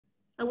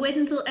I'll wait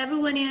until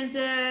everyone is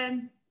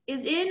in.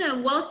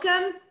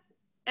 Welcome,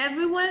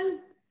 everyone.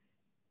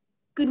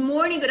 Good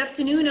morning, good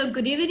afternoon, or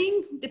good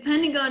evening,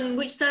 depending on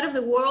which side of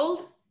the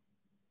world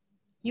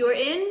you're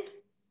in.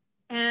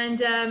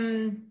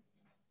 And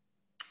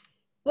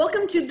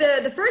welcome to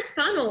the first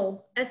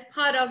panel as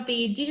part of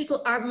the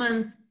Digital Art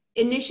Month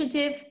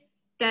initiative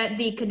that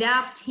the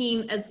CADAF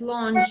team has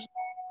launched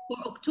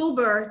for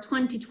October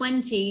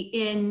 2020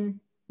 in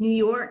New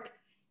York.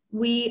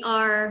 We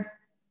are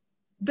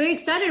very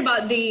excited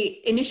about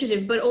the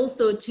initiative, but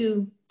also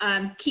to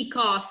kick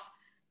off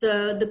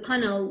the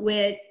panel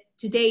with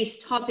today's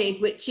topic,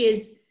 which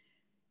is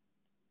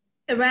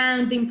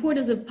around the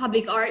importance of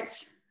public art,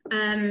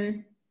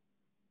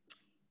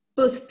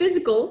 both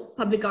physical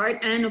public art,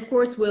 and of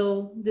course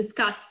we'll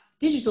discuss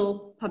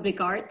digital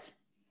public art.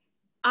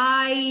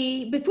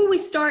 Before we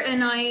start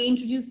and I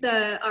introduce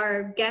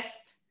our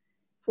guest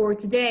for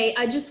today,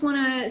 I just want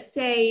to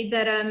say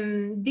that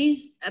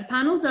these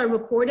panels are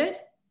recorded.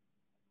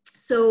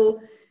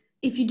 So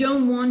if you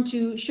don't want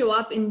to show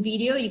up in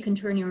video, you can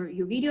turn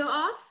your video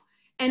off.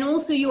 And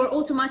also you are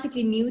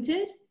automatically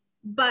muted,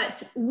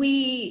 but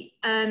we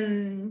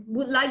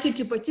would like you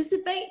to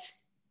participate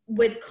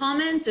with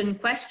comments and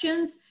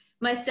questions.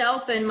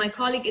 Myself and my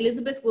colleague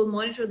Elizabeth will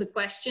monitor the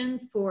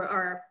questions for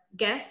our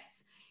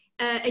guests,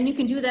 and you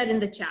can do that in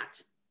the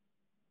chat.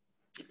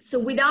 So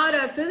without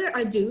further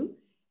ado,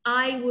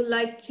 I would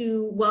like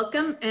to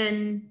welcome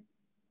and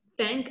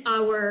thank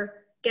our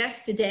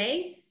guest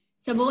today,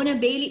 Savona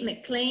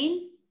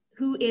Bailey-McClain,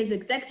 who is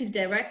Executive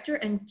Director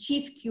and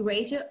Chief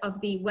Curator of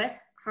the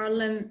West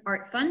Harlem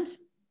Art Fund.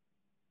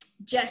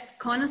 Jess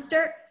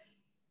Conatser,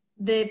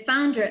 the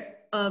founder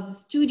of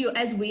Studio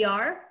As We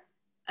Are,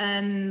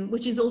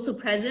 which is also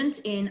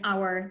present in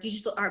our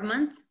Digital Art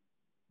Month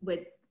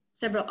with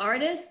several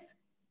artists.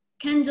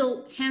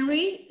 Kendal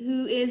Henry,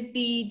 who is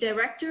the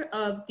director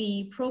of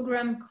the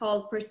program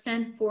called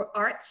Percent for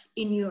Art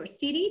in New York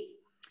City.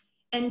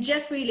 And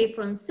Jeffrey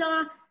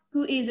LeFrancois,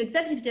 who is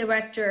Executive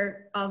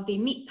Director of the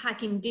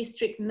Meatpacking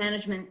District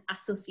Management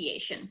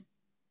Association.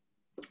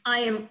 I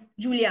am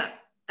Giulia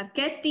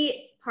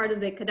Archetti, part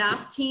of the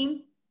CADAF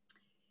team.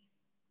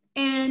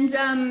 And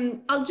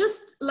I'll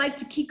just like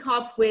to kick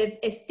off with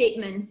a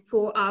statement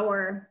for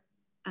our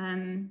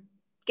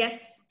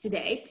guests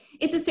today.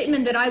 It's a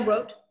statement that I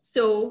wrote,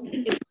 so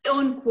it's my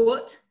own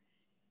quote.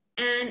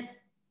 And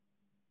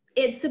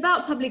it's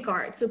about public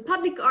art. So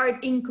public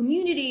art in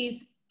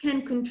communities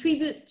can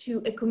contribute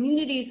to a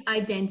community's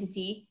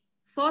identity,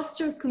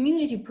 foster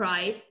community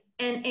pride,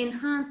 and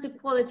enhance the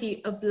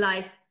quality of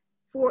life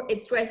for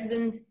its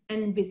residents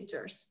and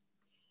visitors.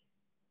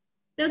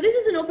 Now, this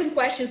is an open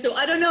question, so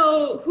I don't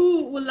know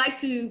who would like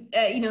to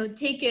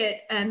take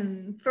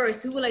it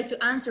first, who would like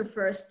to answer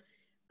first,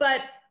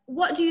 but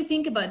what do you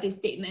think about this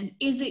statement?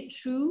 Is it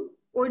true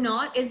or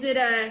not? Does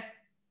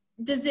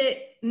it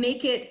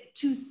make it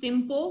too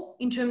simple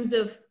in terms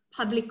of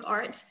public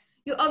art?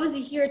 You're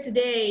obviously here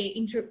today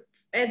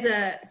as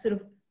a sort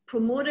of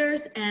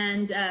promoters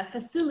and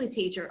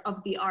facilitator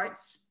of the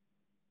arts.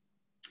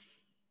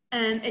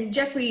 And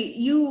Jeffrey,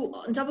 you,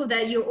 on top of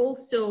that, you're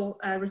also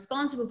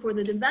responsible for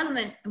the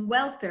development and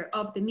welfare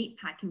of the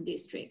Meatpacking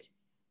District.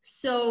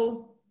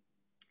 So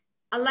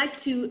I'd like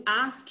to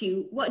ask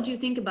you, what do you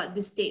think about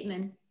this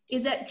statement?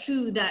 Is that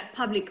true that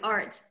public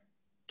art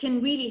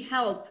can really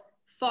help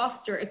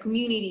foster a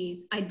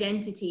community's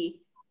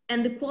identity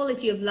and the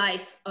quality of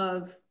life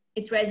of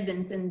its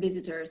residents and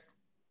visitors?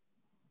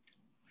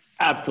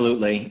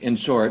 Absolutely, in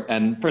short.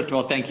 And first of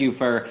all, thank you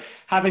for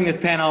having this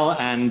panel,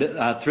 and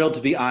thrilled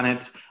to be on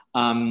it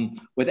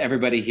with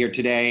everybody here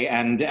today,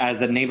 and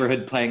as a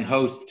neighborhood playing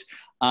host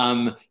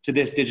to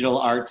this Digital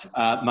Art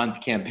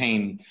Month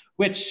campaign,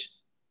 which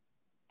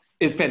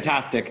is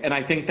fantastic. And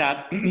I think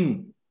that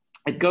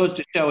it goes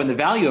to show in the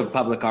value of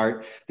public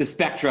art, the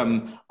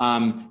spectrum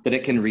that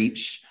it can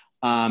reach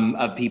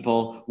of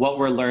people, what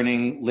we're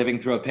learning living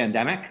through a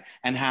pandemic,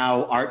 and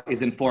how art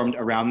is informed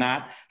around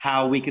that,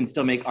 how we can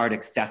still make art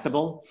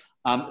accessible.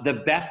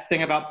 The best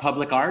thing about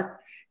public art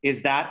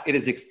is that it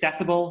is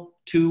accessible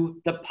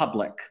to the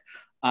public.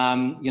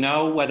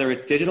 Whether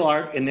it's digital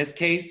art in this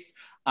case,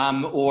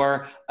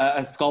 or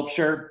a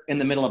sculpture in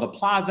the middle of a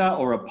plaza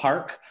or a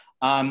park,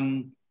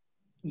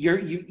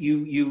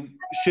 you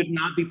should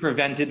not be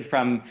prevented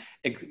from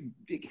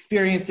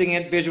experiencing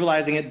it,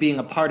 visualizing it, being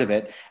a part of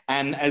it.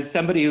 And as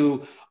somebody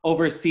who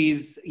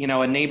oversees,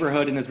 a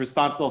neighborhood and is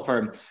responsible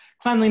for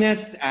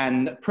cleanliness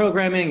and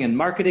programming and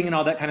marketing and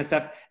all that kind of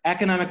stuff,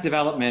 economic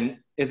development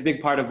is a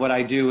big part of what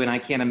I do. And I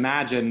can't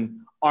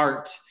imagine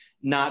art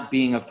not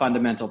being a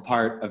fundamental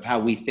part of how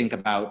we think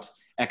about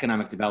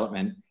economic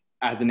development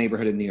as a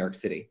neighborhood in New York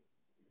City.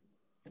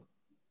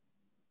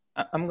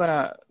 I'm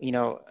gonna,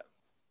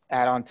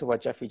 add on to what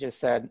Jeffrey just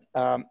said.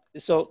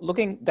 So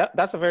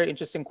that's a very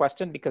interesting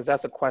question, because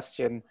that's a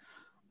question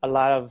a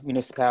lot of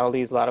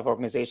municipalities, a lot of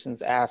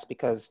organizations ask,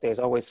 because there's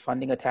always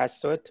funding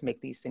attached to it to make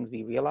these things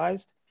be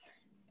realized.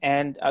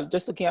 And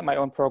just looking at my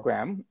own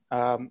program,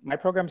 my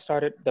program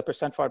started, the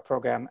Percent for Art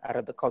program out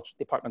of the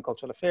Department of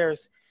Cultural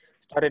Affairs,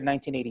 started in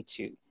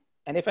 1982.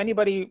 And if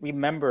anybody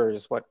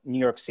remembers what New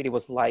York City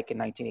was like in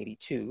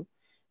 1982,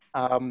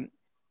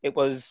 it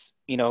was,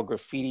 you know,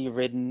 graffiti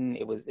ridden.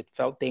 It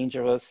felt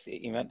dangerous.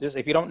 You know, just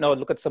if you don't know,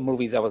 look at some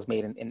movies that was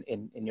made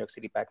in New York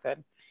City back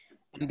then.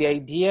 And the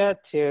idea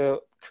to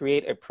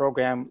create a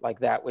program like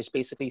that, which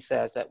basically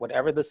says that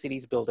whatever the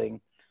city's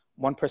building,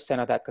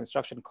 1% of that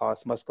construction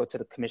cost must go to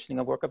the commissioning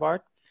of work of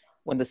art,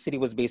 when the city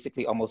was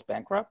basically almost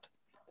bankrupt.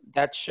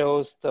 That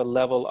shows the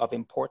level of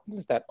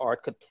importance that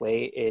art could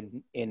play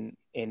in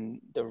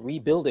the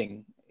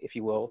rebuilding, if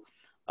you will,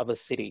 of a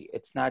city.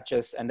 It's not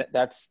just, and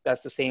that's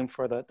the same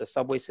for the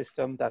subway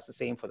system, that's the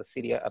same for the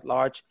city at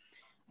large,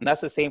 and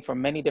that's the same for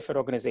many different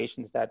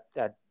organizations that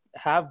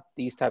have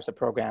these types of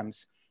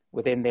programs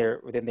within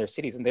their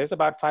cities, and there's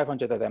about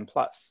 500 of them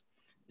plus.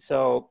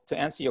 So to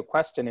answer your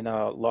question in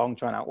a long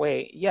drawn out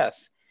way,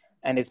 yes,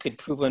 and it's been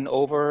proven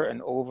over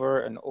and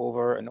over and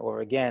over and over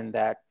again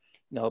that,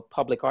 you know,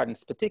 public art,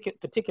 and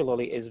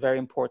particularly, is very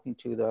important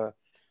to the,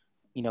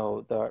 you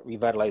know, the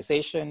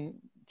revitalization,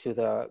 to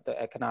the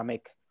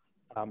economic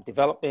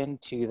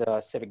development, to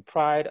the civic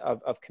pride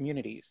of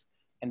communities.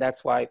 And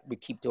that's why we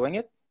keep doing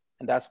it.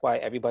 And that's why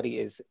everybody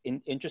is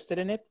interested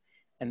in it.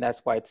 And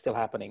that's why it's still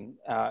happening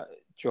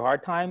through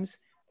hard times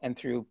and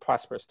through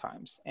prosperous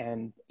times.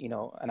 And, you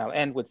know, and I'll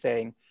end with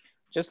saying,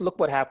 just look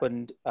what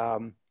happened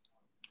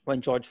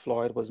when George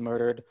Floyd was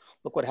murdered.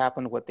 Look what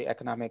happened with the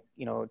economic,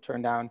 you know,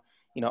 turn down.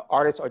 You know,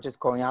 artists are just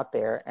going out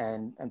there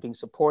and being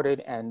supported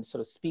and sort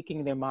of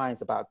speaking their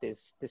minds about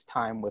this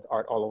time with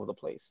art all over the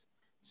place.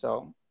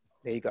 So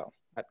there you go.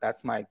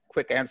 That's my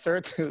quick answer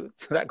to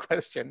that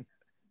question.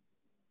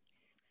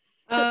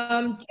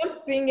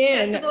 Jumping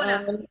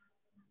in,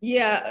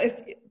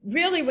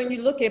 really, when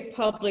you look at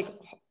public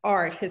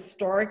art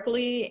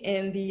historically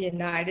in the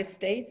United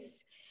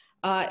States,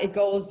 it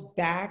goes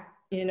back,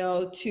 you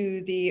know,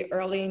 to the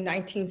early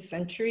 19th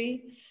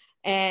century,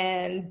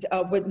 and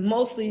with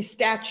mostly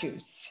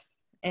statues.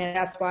 And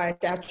that's why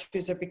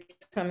statues are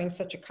becoming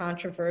such a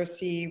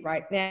controversy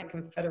right now,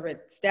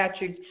 Confederate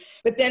statues.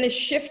 But then it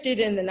shifted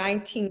in the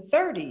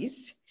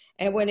 1930s.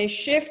 And when it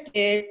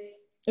shifted,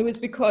 it was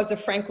because of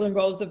Franklin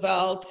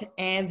Roosevelt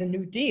and the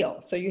New Deal.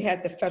 So you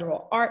had the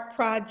Federal Art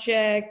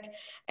Project,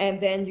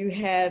 and then you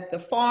had the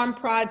Farm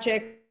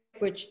Project,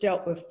 which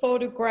dealt with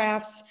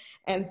photographs.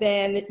 And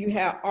then you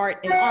have art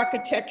and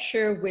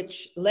architecture,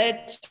 which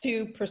led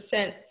to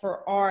percent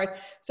for art.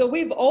 So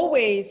we've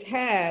always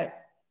had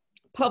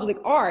public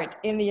art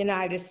in the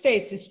United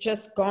States. It's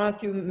just gone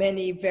through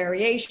many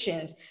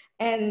variations.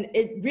 And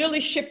it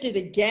really shifted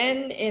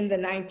again in the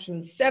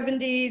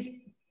 1970s,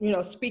 you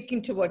know,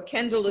 speaking to what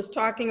Kendal is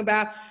talking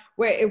about,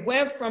 where it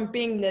went from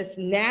being this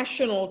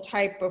national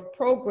type of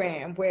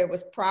program where it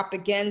was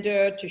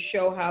propaganda to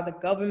show how the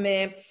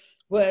government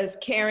was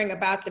caring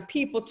about the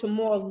people, to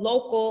more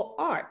local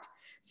art.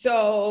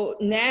 So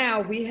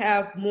now we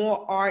have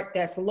more art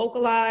that's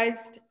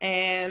localized,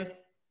 and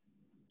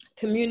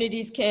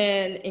communities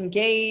can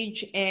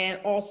engage and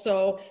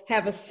also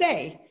have a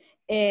say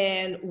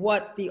in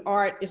what the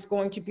art is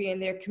going to be in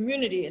their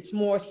community. It's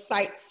more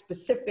site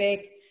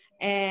specific,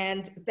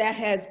 and that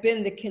has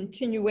been the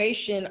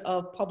continuation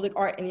of public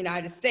art in the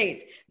United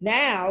States.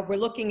 Now we're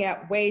looking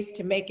at ways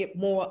to make it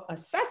more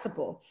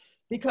accessible,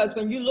 because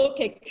when you look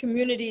at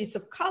communities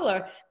of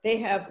color, they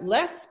have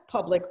less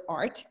public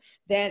art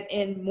than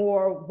in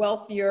more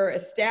wealthier,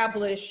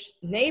 established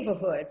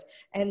neighborhoods.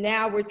 And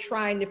now we're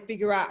trying to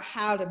figure out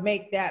how to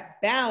make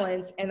that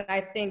balance. And I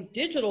think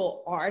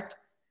Digital Art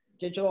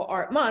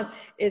Month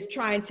is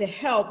trying to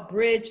help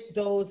bridge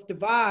those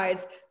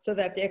divides so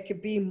that there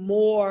could be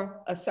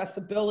more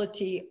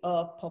accessibility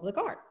of public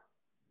art.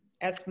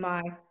 That's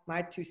my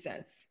 2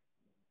 cents.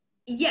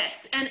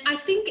 Yes, and I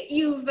think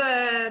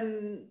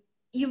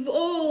you've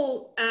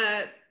all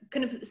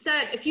kind of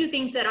said a few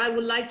things that I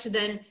would like to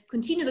then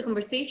continue the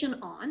conversation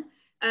on.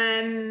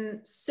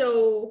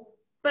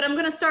 But I'm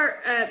gonna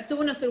start,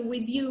 Savona,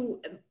 with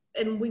you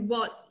and with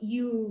what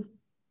you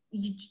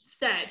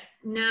said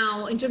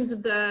now in terms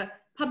of the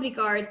public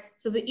art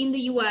in the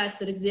US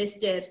that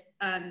existed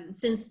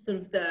since sort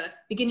of the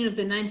beginning of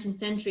the 19th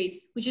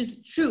century, which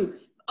is true.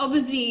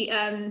 Obviously,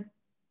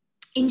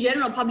 in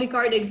general, public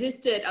art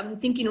existed, I'm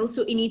thinking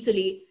also in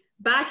Italy,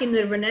 back in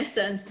the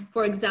Renaissance,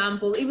 for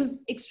example. It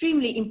was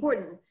extremely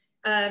important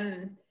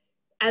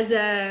as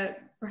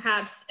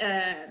perhaps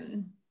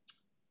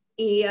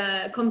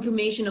a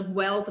confirmation of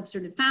wealth of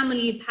certain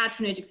family,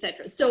 patronage,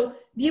 etc. So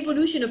the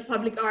evolution of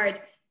public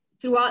art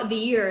throughout the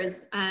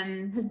years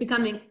has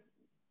become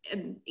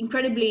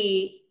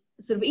incredibly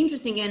sort of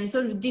interesting and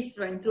sort of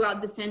different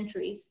throughout the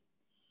centuries.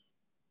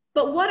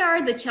 But what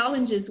are the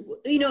challenges,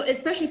 you know,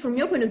 especially from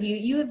your point of view?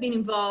 You have been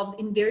involved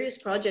in various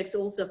projects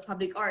also of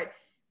public art.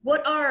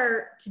 What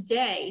are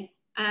today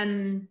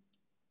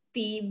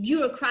the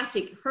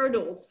bureaucratic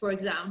hurdles, for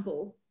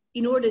example,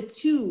 in order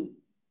to,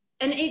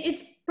 and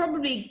it's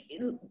probably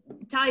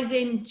ties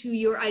into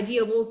your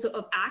idea of also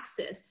of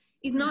access.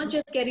 It's not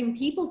just getting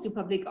people to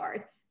public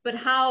art, but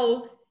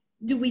how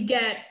do we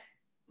get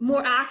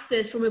more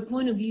access from a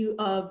point of view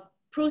of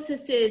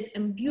processes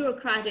and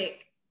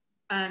bureaucratic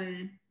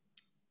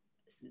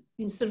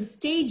sort of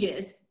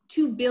stages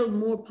to build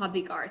more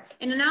public art.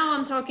 And now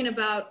I'm talking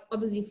about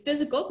obviously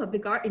physical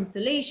public art,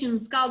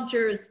 installations,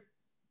 sculptures,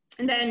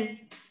 and then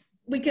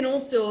we can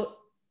also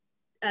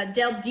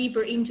delve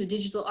deeper into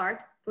digital art,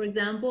 for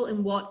example,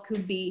 and what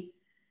could be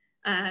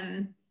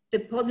the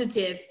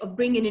positive of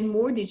bringing in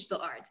more digital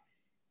art.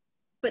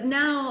 But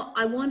now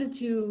I wanted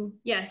to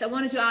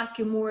ask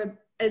you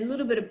a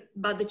little bit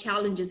about the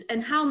challenges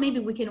and how maybe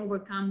we can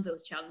overcome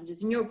those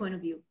challenges in your point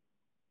of view.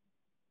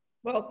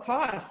 Well,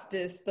 cost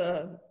is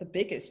the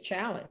biggest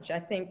challenge. I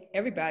think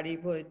everybody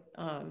would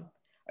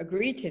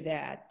agree to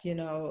that. You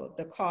know,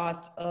 the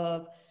cost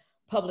of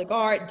public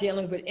art,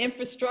 dealing with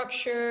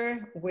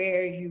infrastructure,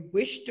 where you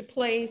wish to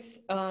place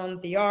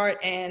the art,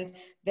 and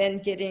then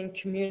getting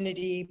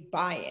community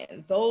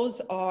buy-in.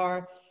 Those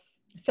are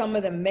some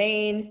of the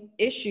main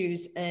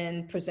issues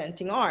in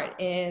presenting art.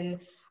 And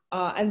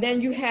then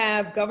you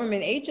have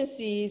government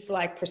agencies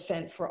like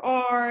Percent for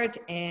Art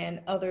and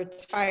other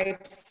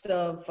types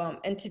of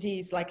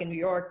entities like in New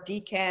York,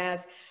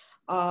 DCAS.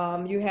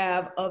 You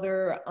have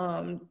other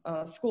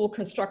school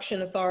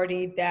construction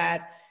authority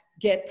that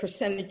get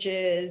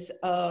percentages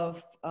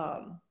of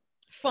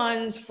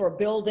funds for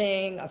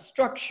building a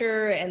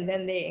structure, and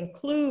then they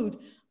include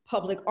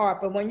public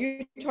art. But when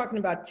you're talking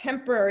about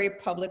temporary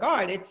public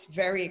art, it's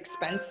very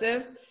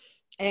expensive.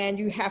 And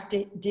you have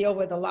to deal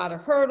with a lot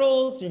of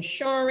hurdles: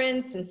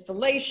 insurance,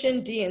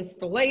 installation,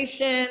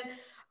 de-installation,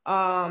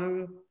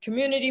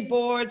 community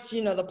boards,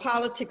 you know, the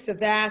politics of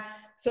that,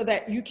 so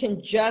that you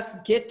can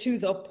just get to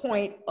the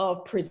point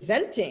of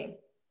presenting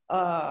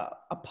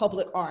a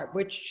public art,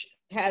 which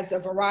has a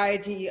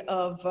variety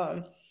of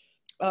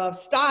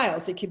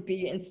styles. It could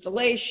be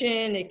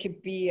installation, it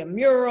could be a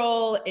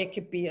mural, it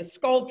could be a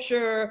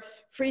sculpture,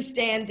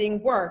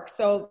 freestanding work.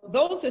 So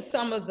those are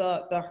some of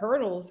the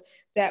hurdles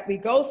that we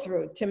go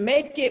through. To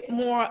make it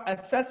more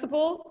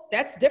accessible,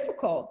 that's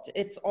difficult.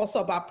 It's also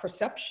about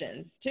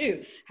perceptions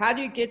too. How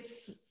do you get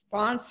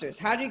sponsors?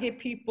 How do you get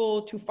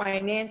people to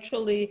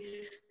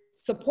financially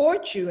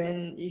support you?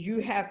 And you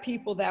have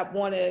people that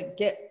want to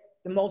get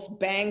the most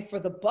bang for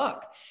the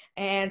buck.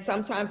 And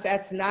sometimes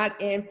that's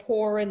not in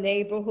poorer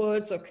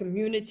neighborhoods or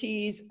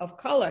communities of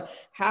color.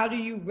 How do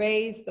you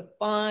raise the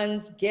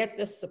funds, get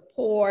the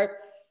support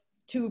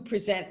to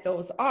present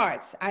those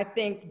arts? I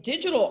think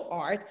digital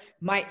art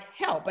might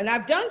help. And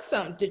I've done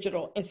some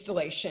digital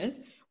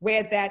installations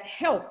where that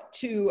helped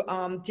to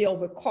deal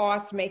with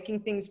costs,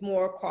 making things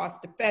more cost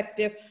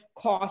effective,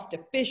 cost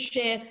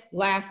efficient,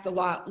 last a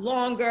lot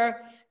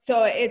longer.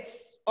 So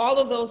it's all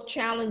of those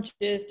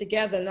challenges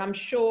together. And I'm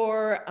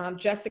sure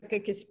Jessica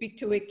could speak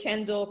to it,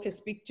 Kendal could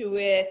speak to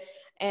it,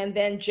 and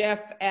then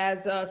Jeff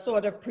as a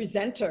sort of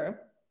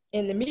presenter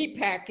in the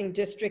Meatpacking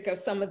district of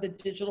some of the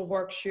digital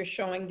works you're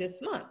showing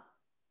this month.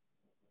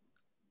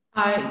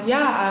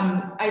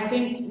 I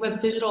think with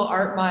Digital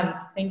Art Month,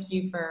 thank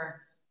you for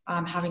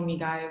having me,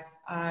 guys.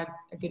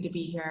 Good to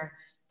be here.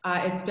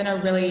 It's been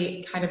a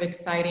really kind of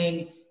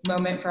exciting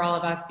moment for all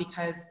of us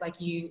because,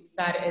 like you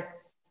said,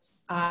 it's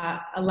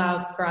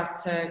allows for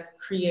us to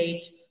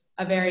create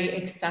a very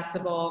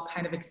accessible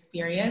kind of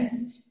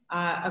experience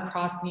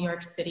across New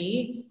York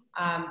City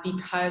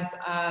because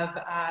of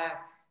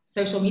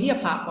social media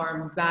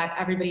platforms that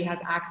everybody has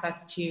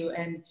access to.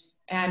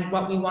 And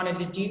what we wanted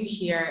to do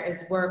here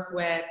is work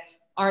with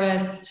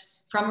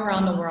artists from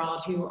around the world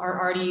who are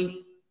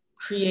already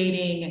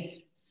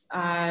creating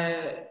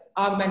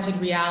augmented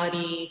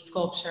reality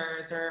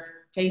sculptures or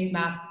face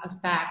mask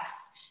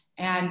effects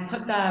and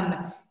put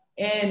them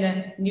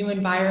in new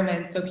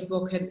environments so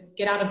people could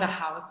get out of the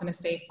house in a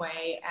safe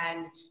way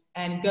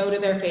and go to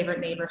their favorite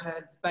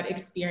neighborhoods, but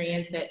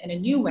experience it in a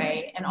new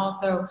way. And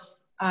also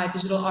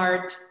digital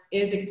art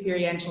is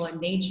experiential in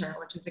nature,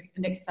 which is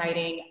an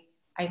exciting,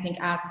 I think,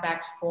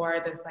 aspect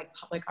for this like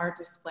public art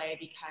display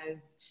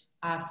because,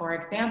 for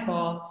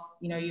example,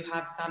 you know, you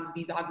have some of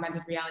these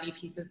augmented reality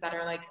pieces that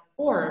are like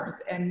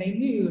orbs and they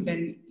move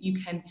and you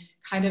can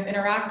kind of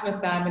interact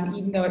with them. And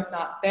even though it's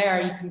not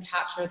there, you can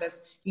capture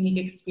this unique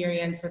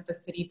experience with the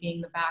city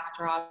being the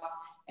backdrop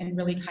and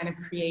really kind of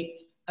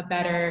create a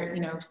better, you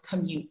know,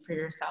 commute for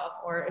yourself.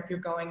 Or if you're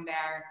going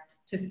there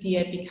to see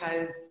it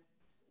because,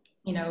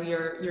 you know,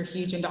 you're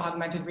huge into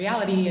augmented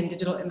reality and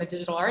in the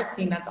digital art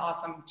scene, that's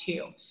awesome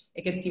too.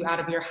 It gets you out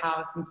of your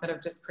house instead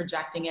of just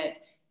projecting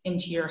it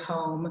into your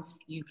home.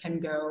 You can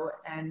go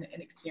and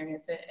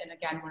experience it in,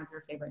 again, one of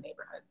your favorite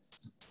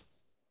neighborhoods.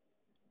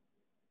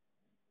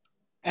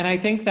 And I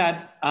think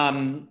that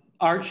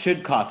art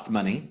should cost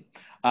money.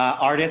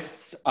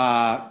 Artists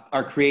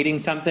are creating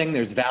something,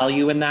 there's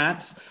value in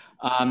that.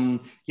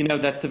 You know,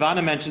 that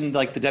Savona mentioned,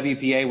 like the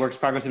WPA, Works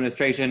Progress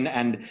Administration,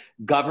 and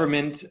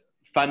government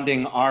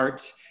funding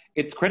art,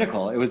 it's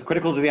critical. It was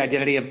critical to the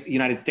identity of the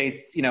United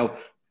States, you know,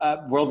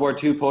 World War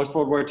II,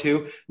 post-World War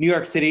II. New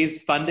York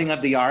City's funding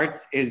of the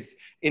arts is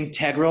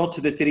integral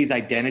to the city's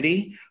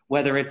identity,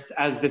 whether it's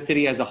as the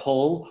city as a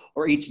whole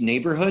or each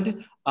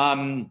neighborhood.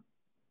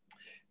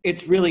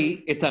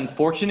 It's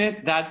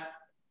unfortunate that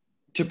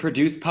to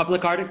produce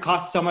public art, it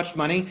costs so much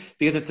money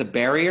because it's a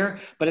barrier.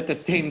 But at the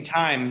same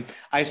time,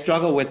 I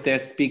struggle with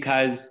this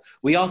because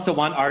we also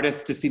want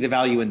artists to see the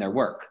value in their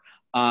work.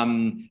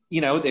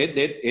 You know,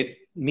 it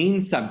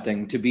means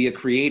something to be a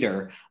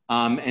creator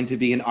and to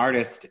be an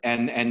artist,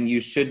 and you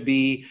should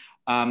be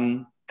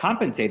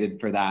compensated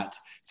for that.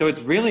 So it's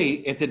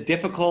a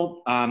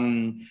difficult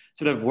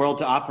sort of world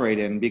to operate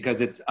in because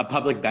it's a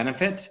public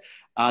benefit.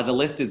 The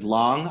list is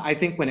long, I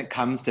think, when it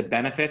comes to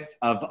benefits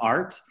of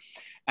art.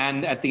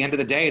 And at the end of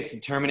the day, it's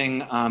determining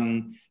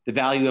the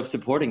value of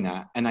supporting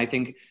that. And I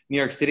think New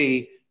York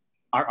City,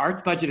 our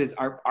arts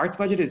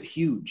budget is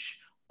huge.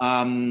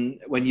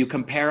 When you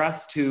compare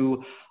us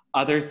to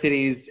other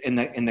cities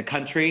in the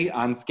country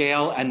on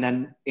scale, and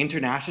then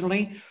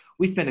internationally,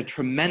 we spend a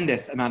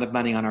tremendous amount of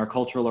money on our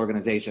cultural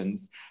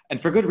organizations,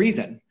 and for good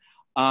reason.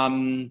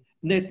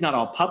 It's not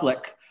all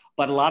public,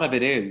 but a lot of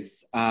it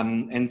is.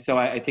 And so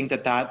I think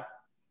that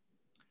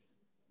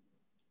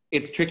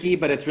it's tricky,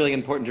 but it's really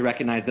important to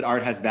recognize that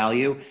art has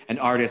value and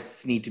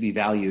artists need to be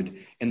valued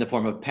in the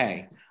form of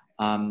pay.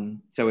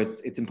 So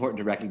it's important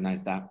to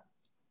recognize that.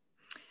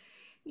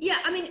 Yeah,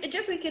 I mean,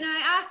 Jeffrey, can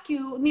I ask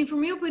you, I mean,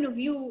 from your point of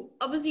view,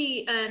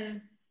 obviously,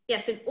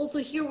 yes, and also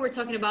here we're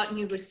talking about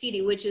New York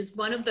City, which is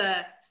one of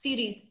the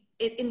cities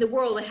in the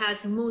world that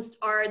has most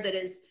art, that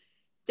is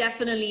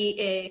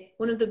definitely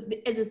one of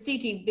the, as a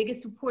city,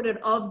 biggest supporter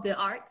of the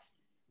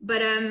arts.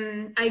 But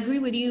I agree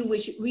with you, we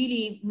should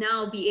really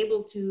now be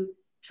able to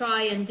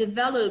try and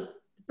develop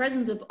the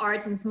presence of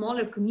arts in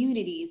smaller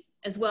communities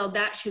as well.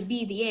 That should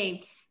be the aim.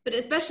 But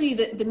especially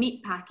the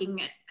meatpacking,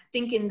 I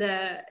think in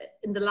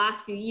the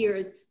last few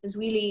years has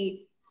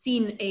really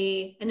seen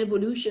an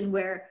evolution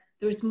where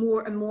there's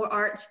more and more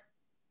art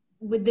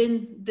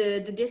within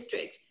the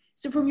district.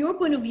 So from your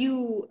point of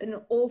view, and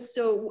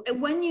also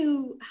when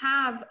you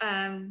have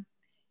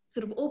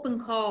sort of open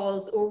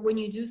calls or when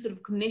you do sort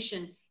of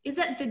commission, is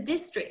that the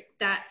district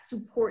that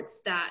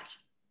supports that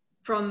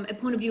from a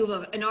point of view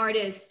of an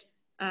artist,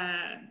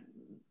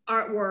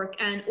 artwork,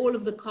 and all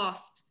of the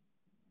cost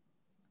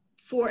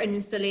for an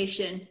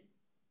installation?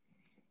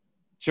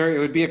 Sure, it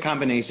would be a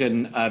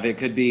combination of, it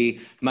could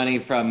be money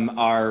from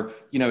our,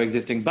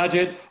 existing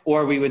budget,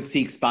 or we would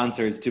seek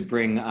sponsors to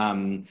bring,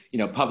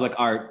 public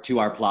art to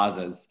our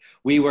plazas.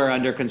 We were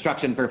under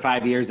construction for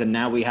 5 years, and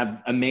now we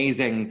have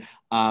amazing,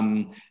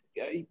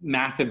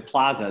 massive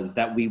plazas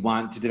that we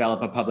want to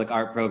develop a public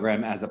art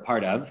program as a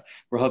part of.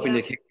 We're hoping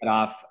to kick that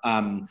off.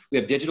 We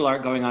have digital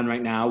art going on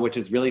right now, which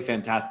is really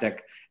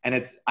fantastic.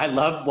 And I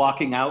love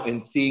walking out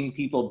and seeing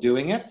people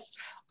doing it.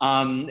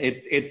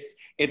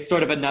 It's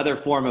sort of another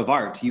form of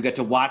art. You get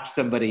to watch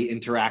somebody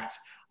interact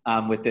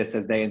with this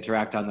as they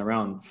interact on their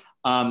own.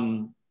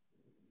 And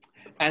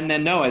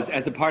then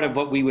as a part of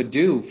what we would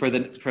do for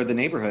the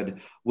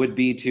neighborhood would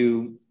be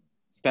to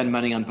spend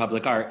money on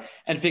public art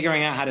and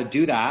figuring out how to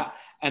do that.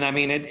 And I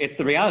mean, it's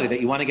the reality that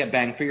you want to get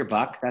bang for your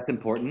buck. That's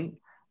important.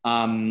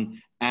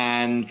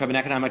 And from an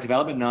economic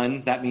development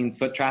lens, that means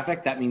foot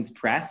traffic, that means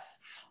press,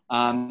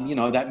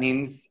 that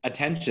means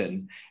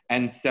attention.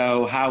 And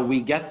so how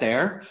we get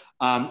there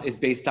is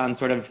based on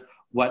sort of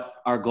what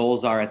our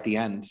goals are at the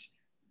end.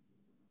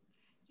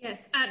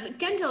 Yes,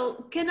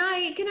 Kendal, can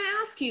I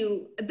ask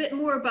you a bit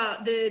more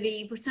about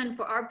the Percent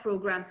for Art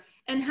program,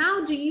 and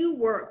how do you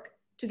work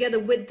together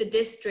with the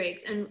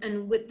districts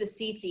and with the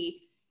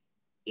city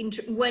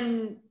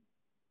when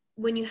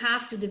you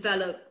have to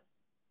develop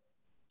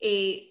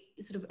a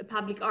sort of a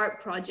public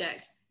art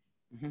project?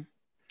 Mm-hmm.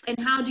 And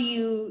how do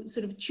you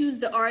sort of choose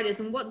the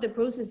artist and what the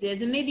process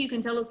is? And maybe you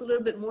can tell us a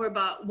little bit more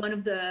about one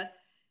of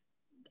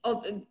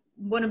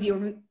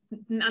your,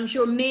 I'm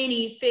sure,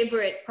 many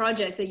favorite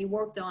projects that you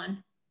worked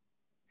on.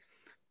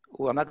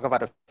 Well, I'm not going to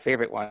talk about the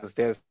favorite ones.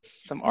 There's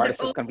some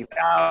artists that's going to be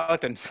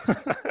out, and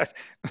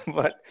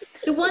but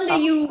the one that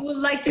you would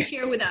like to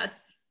share with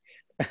us.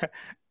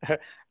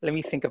 Let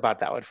me think about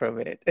that one for a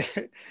minute.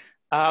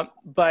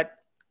 But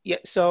yeah,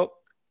 so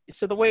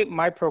the way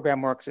my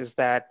program works is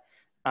that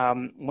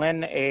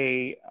when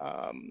a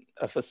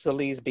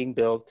facility is being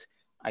built,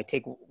 I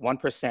take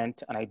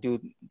 1%, and I do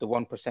the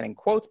 1% in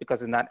quotes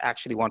because it's not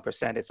actually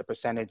 1%. It's a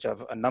percentage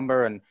of a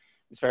number, and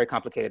it's very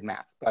complicated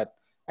math. But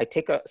I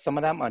take some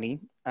of that money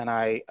and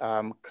I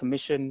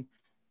commission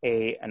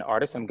an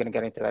artist. I'm going to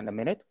get into that in a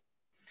minute.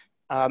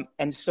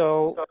 And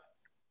so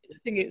the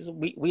thing is,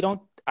 I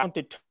don't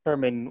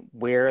determine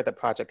where the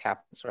project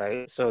happens,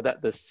 right? So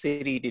that the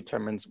city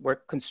determines where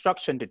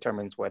construction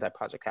determines where that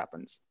project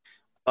happens.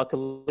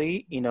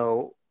 Luckily,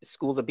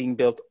 schools are being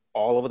built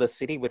all over the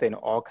city within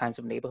all kinds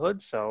of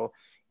neighborhoods. So,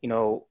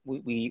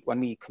 when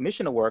we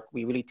commission a work,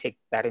 we really take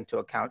that into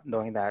account,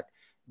 knowing that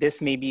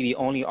this may be the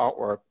only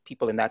artwork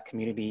people in that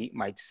community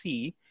might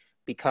see,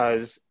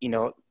 because,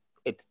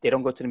 they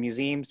don't go to the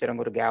museums, they don't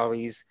go to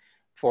galleries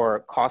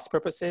for cost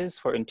purposes,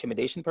 for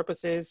intimidation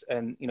purposes.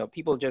 And,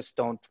 people just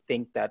don't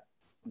think that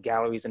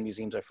galleries and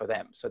museums are for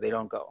them. So they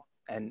don't go,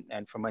 and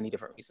for many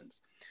different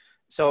reasons.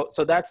 So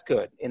that's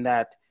good in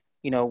that,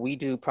 we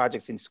do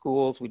projects in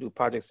schools, we do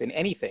projects in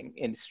anything,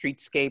 in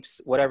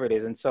streetscapes, whatever it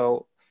is. And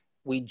so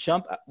we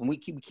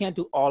can't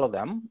do all of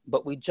them,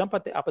 but we jump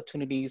at the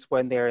opportunities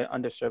when they're in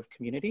underserved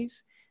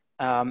communities,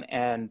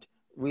 and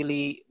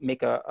really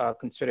make a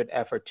concerted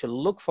effort to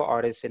look for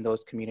artists in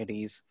those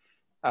communities,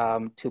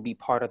 to be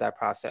part of that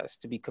process,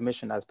 to be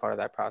commissioned as part of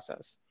that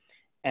process.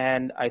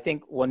 And I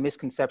think one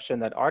misconception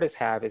that artists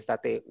have is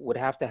that they would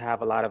have to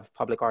have a lot of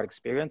public art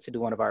experience to do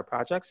one of our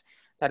projects.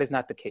 That is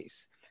not the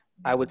case.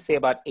 I would say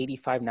about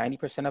 85,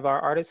 90% of our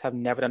artists have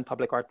never done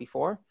public art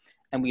before.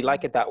 And we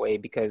like it that way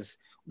because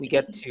we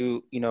get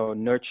to,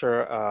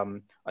 nurture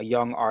a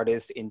young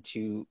artist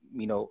into,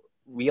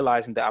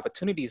 realizing the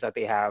opportunities that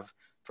they have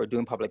for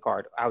doing public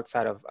art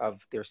outside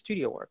of their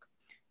studio work.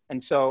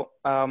 And so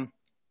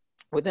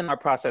within our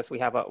process, we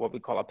have what we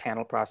call a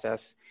panel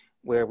process,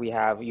 where we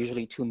have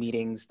usually 2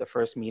 meetings. The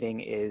first meeting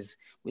is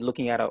we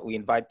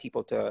invite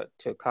people to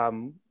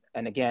come.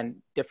 And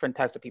again, different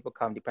types of people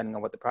come depending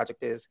on what the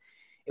project is.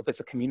 If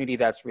it's a community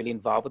that's really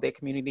involved with their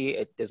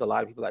community, there's a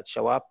lot of people that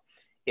show up.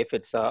 If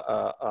it's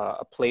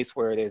a place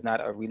where there's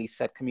not a really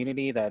set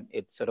community, that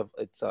it's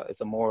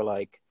a more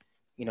like,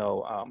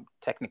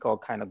 technical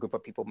kind of group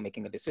of people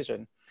making a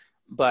decision.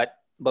 But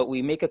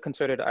we make a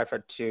concerted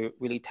effort to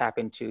really tap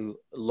into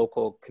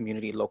local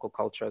community, local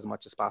culture as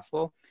much as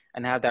possible,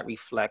 and have that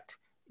reflect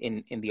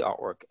in the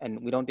artwork.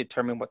 And we don't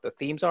determine what the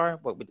themes are,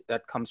 but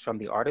that comes from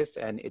the artist,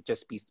 and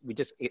we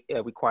just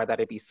require that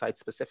it be site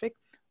specific.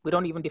 We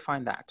don't even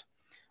define that.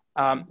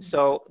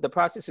 So the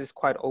process is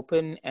quite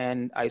open,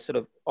 and I sort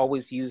of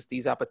always use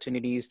these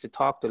opportunities to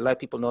let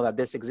people know that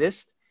this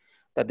exists,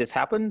 that this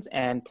happens,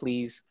 and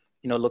please,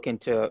 look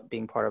into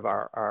being part of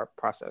our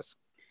process.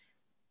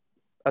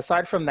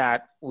 Aside from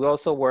that, we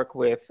also work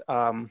with,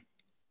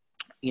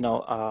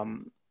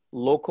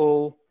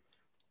 local,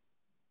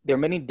 there are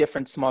many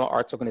different small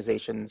arts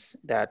organizations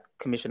that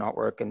commission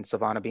artwork, and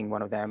Savona being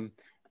one of them.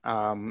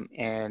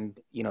 And,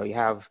 you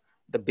have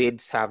the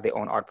BIDs have their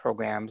own art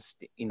programs,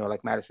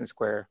 like Madison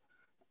Square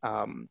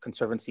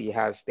Conservancy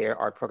has their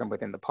art program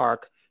within the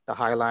park. The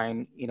High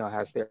Line,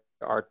 has their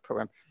art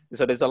program.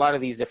 So there's a lot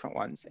of these different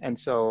ones. And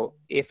so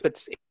if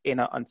it's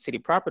on city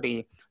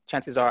property,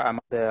 chances are I'm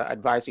on the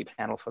advisory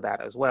panel for that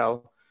as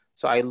well.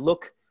 So I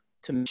look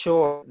to make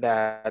sure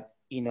that,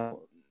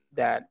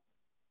 that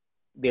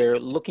they're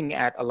looking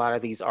at a lot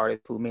of these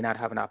artists who may not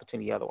have an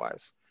opportunity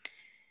otherwise.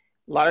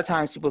 A lot of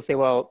times people say,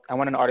 well, I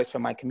want an artist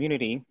from my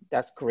community.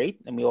 That's great.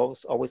 And we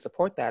always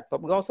support that.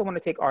 But we also want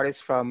to take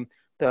artists from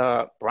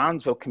the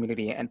Brownsville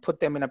community and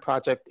put them in a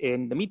project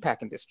in the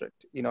Meatpacking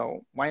District.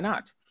 Why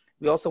not?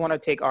 We also want to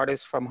take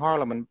artists from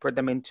Harlem and put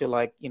them into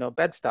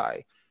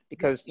Bed-Stuy,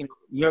 because New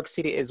York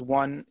City is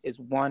one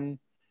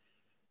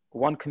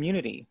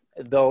community,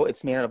 though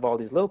it's made out of all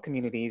these little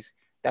communities.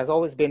 That's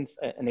always been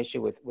an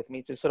issue with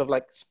me, to sort of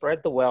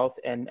spread the wealth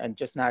and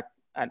just not,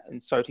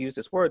 and sorry to use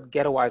this word,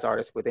 ghettoize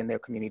artists within their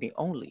community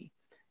only.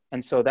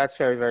 And so that's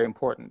very, very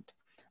important.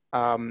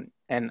 And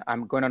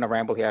I'm going on a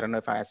ramble here. I don't know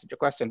if I answered your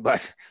question,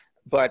 but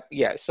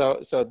yeah,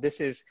 so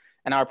this is,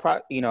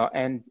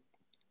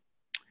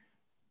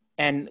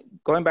 and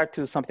going back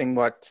to something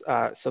what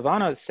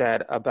Savona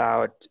said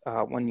about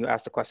when you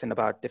asked a question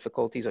about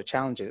difficulties or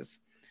challenges,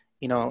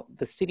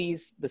 the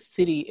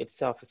city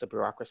itself is a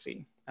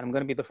bureaucracy. And I'm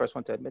going to be the first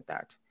one to admit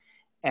that.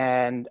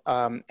 And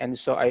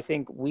so I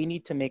think we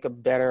need to make a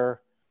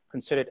better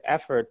concerted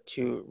effort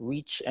to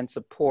reach and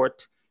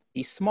support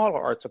these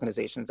smaller arts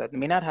organizations that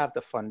may not have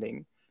the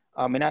funding,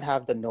 may not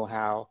have the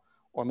know-how,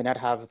 or may not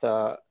have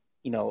the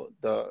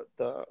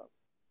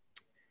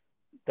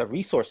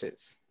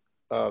resources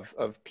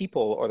of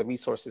people, or the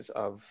resources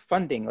of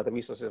funding, or the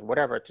resources of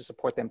whatever, to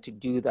support them to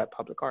do that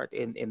public art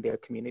in their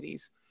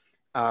communities.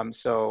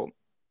 So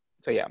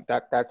yeah,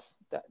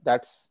 that's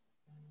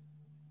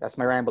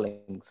my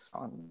ramblings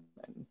on.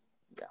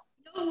 Yeah.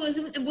 No,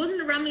 it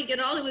wasn't a rambling at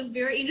all. It was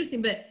very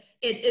interesting, but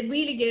it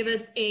really gave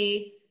us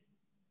a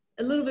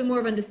little bit more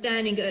of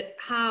understanding of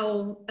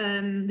how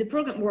the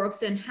program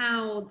works and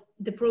how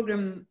the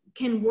program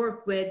can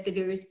work with the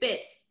various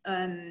bits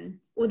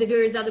or the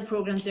various other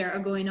programs that are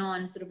going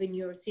on sort of in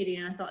your city.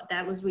 And I thought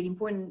that was really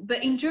important.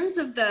 But in terms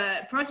of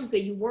the projects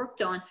that you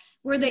worked on,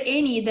 were there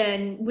any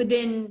then with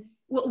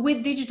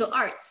digital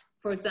arts,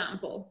 for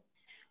example?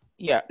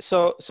 Yeah,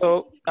 so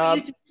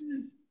you to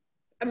choose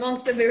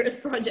amongst the various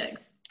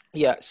projects.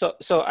 Yeah, so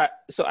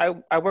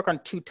I work on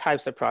 2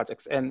 types of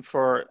projects, and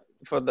for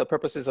the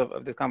purposes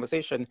of this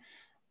conversation,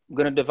 I'm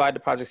going to divide the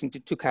projects into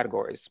 2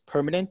 categories: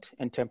 permanent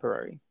and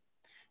temporary.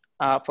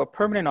 For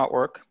permanent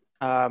artwork,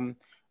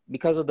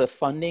 because of the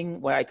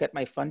funding, where I get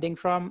my funding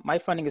from, my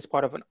funding is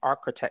part of an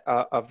architect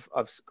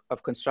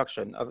of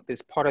construction, of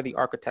this part of the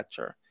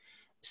architecture.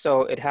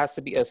 So it has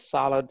to be a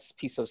solid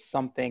piece of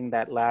something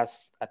that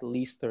lasts at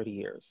least 30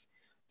 years.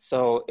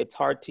 So it's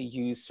hard to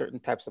use certain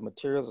types of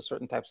materials or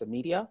certain types of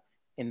media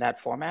in that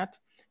format.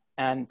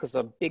 And because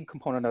a big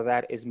component of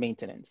that is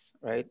maintenance,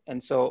 right?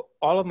 And so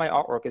all of my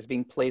artwork is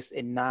being placed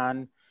in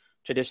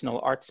non-traditional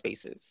art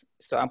spaces.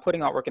 So I'm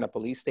putting artwork in a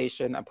police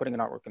station, I'm putting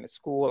an artwork in a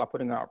school, I'm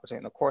putting an artwork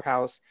in a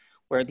courthouse,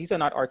 where these are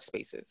not art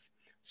spaces.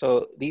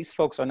 So these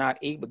folks are not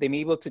able, they may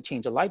be able to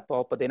change a light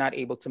bulb, but they're not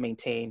able to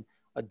maintain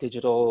a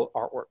digital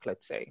artwork,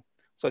 let's say.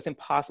 So it's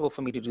impossible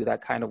for me to do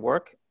that kind of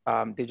work,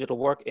 digital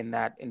work in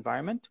that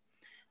environment.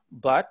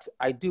 But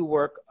I do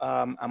work,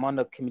 I'm on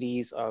the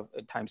committees of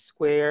Times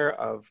Square,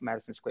 of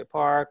Madison Square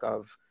Park,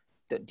 of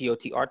the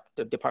DOT art,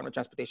 the Department of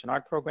Transportation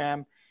art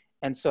program.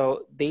 And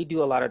so they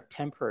do a lot of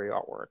temporary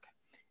artwork.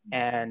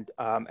 And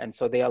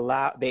so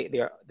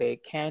they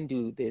can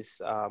do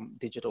this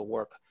digital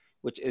work,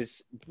 which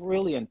is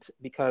brilliant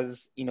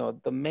because, you know,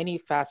 the many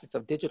facets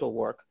of digital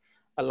work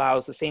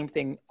allows the same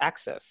thing,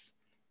 access.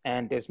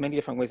 And there's many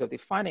different ways of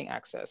defining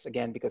access,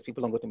 again, because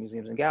people don't go to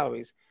museums and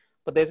galleries.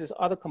 But there's this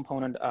other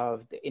component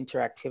of the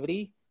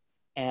interactivity.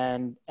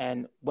 And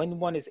when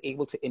one is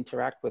able to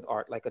interact with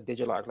art, like a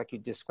digital art, like you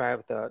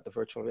described the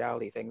virtual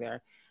reality thing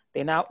there,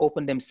 they now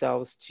open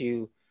themselves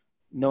to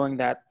knowing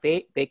that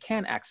they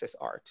can access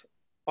art,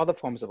 other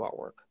forms of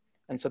artwork.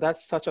 And so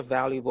that's such a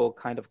valuable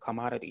kind of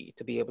commodity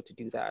to be able to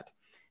do that.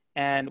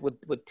 And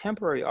with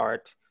temporary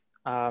art,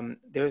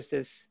 there's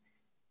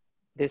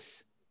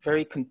this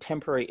very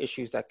contemporary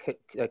issues that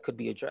could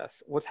be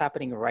addressed. What's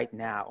happening right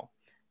now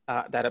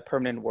that a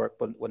permanent work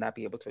would not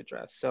be able to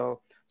address.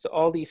 So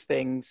all these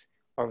things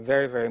are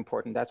very, very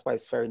important. That's why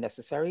it's very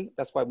necessary.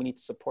 That's why we need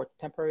to support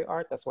temporary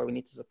art. That's why we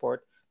need to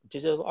support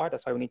digital art.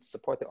 That's why we need to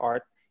support the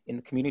art in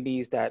the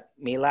communities that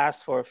may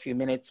last for a few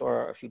minutes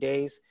or a few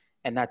days,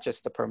 and not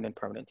just the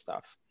permanent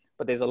stuff.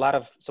 But there's a lot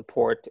of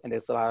support and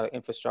there's a lot of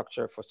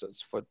infrastructure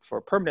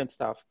for permanent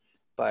stuff.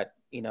 But,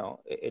 you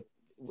know,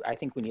 I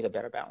think we need a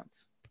better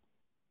balance.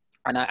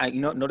 And I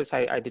notice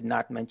I did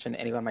not mention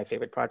any of my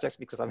favorite projects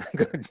because I'm not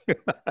going to do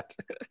that.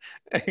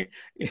 Okay.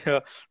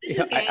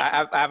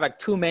 I have like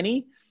too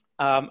many,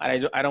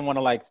 and I don't want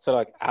to like sort of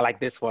like, I like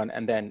this one,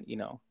 and then, you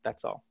know,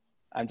 that's all.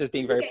 I'm just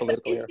being very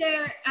political here.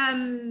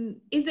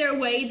 Is there a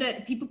way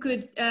that people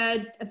could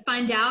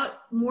find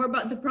out more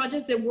about the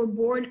projects that were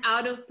born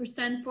out of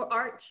Percent for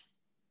Art?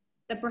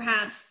 That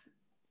perhaps,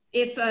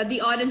 if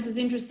the audience is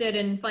interested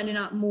in finding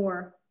out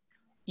more.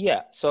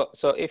 Yeah, so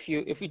if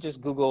you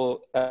just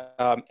Google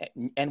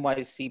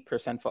NYC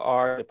Percent for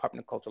Art,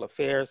 Department of Cultural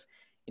Affairs,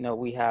 you know,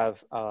 we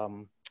have,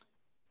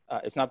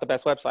 it's not the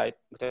best website,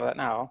 I'll tell you that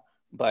now,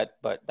 but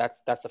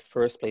that's the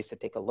first place to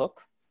take a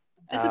look.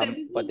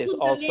 Okay. But there's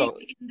also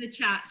in the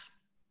chat.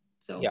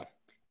 So yeah,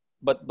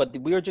 but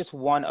we're just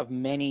one of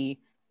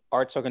many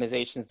arts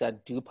organizations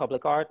that do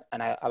public art,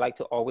 and I like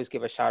to always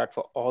give a shout out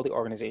for all the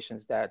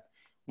organizations that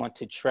want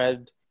to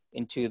tread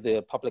into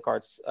the public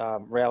arts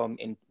realm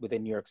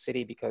within New York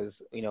City,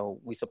 because, you know,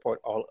 we support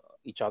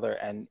each other,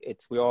 and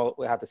we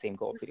have the same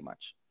goal pretty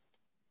much.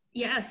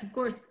 Yes, of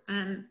course.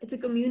 It's a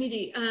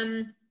community.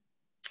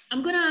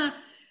 I'm gonna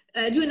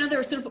do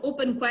another sort of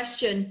open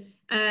question.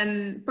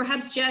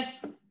 Perhaps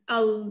Jess,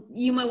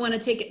 you might want to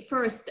take it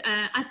first.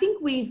 I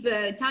think we've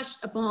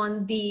touched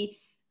upon the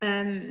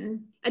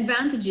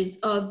advantages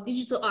of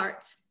digital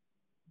art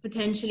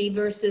potentially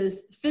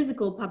versus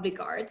physical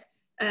public art.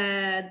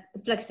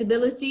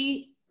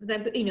 Flexibility,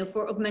 that, you know,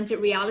 for augmented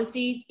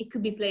reality, it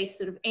could be placed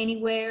sort of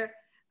anywhere.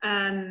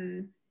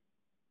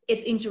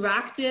 It's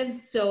interactive,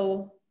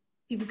 so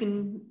people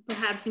can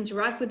perhaps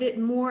interact with it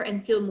more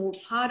and feel more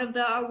part of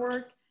the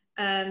artwork.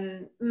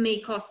 May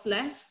cost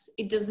less.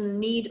 It doesn't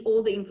need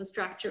all the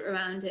infrastructure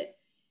around it.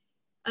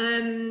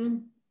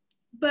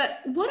 But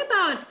what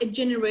about a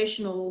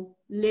generational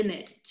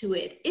limit to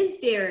it?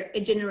 Is there a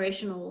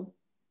generational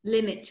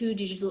limit to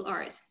digital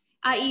art?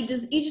 I.e.,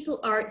 does digital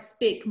art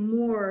speak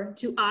more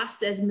to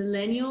us as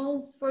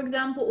millennials, for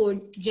example, or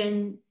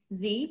Gen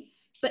Z,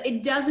 but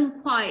it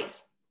doesn't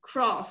quite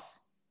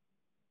cross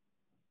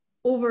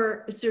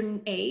over a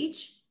certain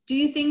age? Do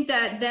you think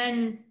that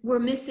then we're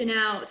missing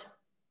out,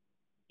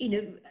 you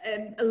know,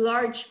 a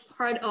large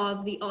part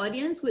of the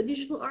audience with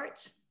digital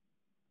art?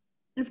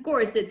 And of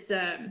course,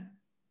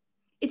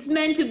 it's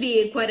meant to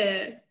be quite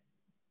a,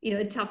 you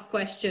know, a tough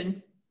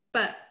question,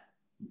 but.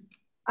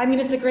 I mean,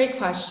 it's a great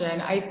question.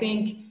 I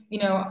think, you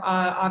know,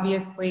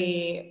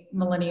 obviously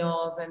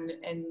millennials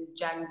and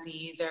Gen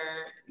Zs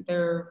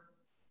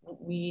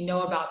we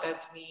know about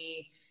this.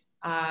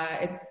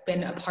 It's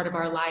been a part of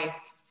our life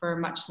for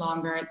much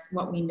longer. It's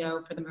what we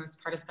know for the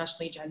most part,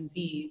 especially Gen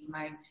Zs.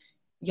 My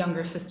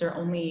younger sister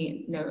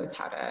only knows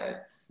how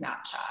to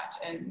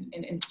Snapchat and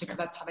Instagram.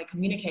 That's how they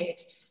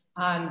communicate.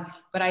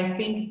 But I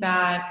think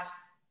that,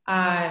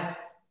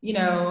 you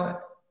know,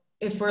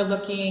 if we're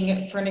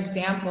looking for an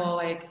example,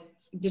 like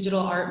Digital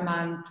Art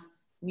Month,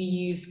 we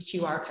use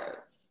QR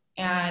codes.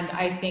 And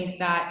I think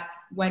that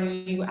when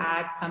you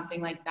add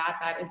something like that,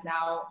 that is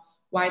now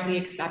widely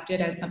accepted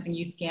as something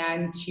you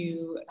scan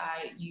to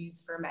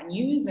use for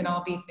menus and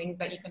all these things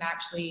that you can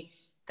actually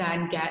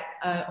then get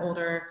an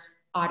older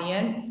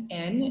audience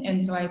in.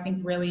 And so I think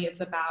really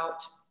it's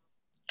about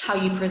how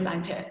you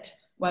present it,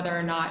 whether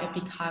or not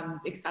it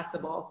becomes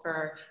accessible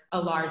for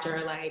a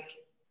larger like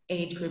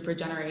age group or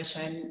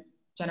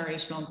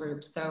generational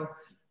group. So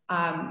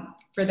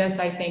for this,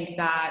 I think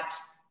that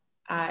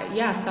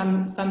yeah,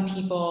 some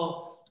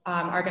people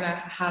are going to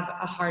have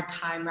a hard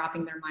time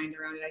wrapping their mind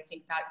around it. I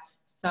think that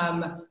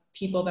some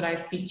people that I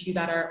speak to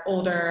that are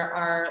older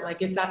are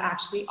like, is that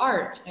actually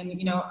art? And,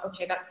 you know,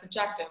 okay, that's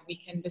subjective. We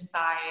can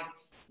decide,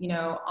 you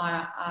know,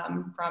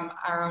 on, from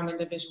our own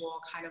individual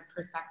kind of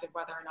perspective,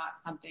 whether or not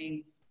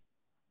something,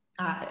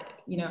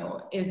 you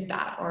know, is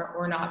that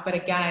or not. But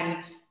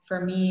again,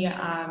 for me,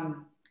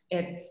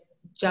 it's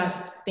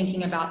just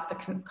thinking about the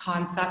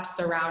concepts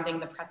surrounding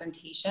the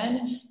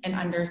presentation and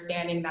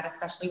understanding that,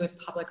 especially with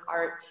public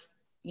art,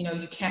 you know,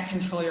 you can't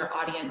control your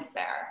audience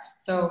there.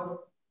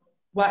 So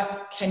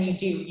what can you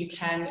do? You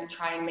can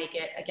try and make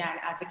it, again,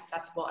 as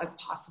accessible as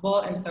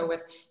possible. And so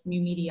with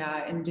new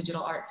media and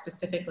digital art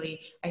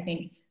specifically, I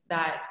think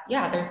that,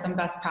 yeah, there's some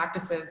best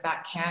practices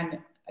that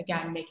can,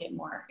 again, make it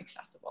more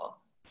accessible.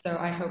 So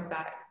I hope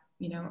that,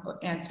 you know,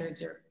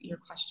 answers your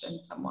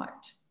question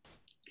somewhat.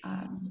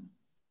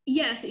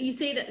 Yes, you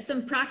say that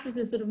some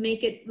practices sort of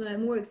make it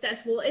more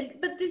accessible.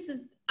 But this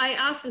is, I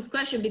asked this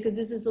question because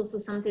this is also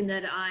something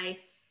that I'm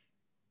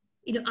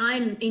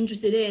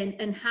interested in,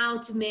 and how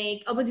to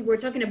make, obviously we're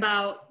talking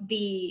about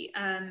the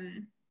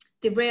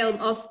realm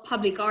of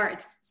public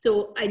art.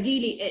 So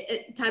ideally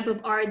a type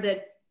of art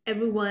that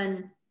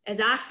everyone has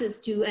access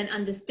to and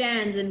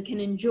understands and can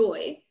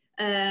enjoy.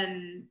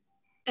 And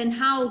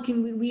how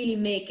can we really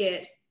make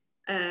it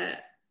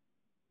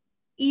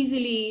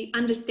easily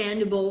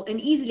understandable and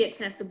easily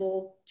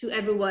accessible to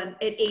everyone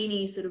at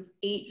any sort of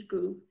age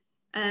group?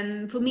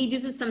 For me,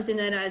 this is something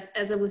that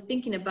as I was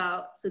thinking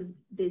about sort of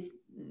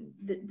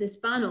this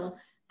panel,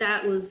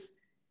 that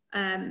was,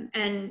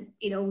 and,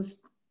 you know,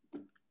 was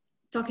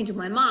talking to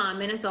my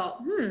mom, and I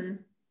thought,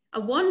 I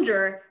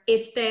wonder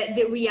if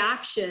the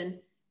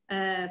reaction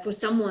for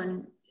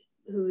someone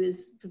who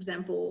is, for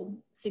example,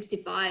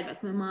 65,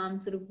 like my mom,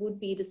 sort of would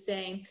be the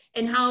same,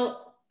 and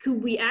how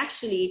could we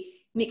actually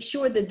make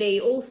sure that they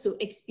also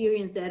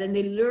experience that and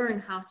they learn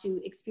how to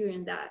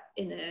experience that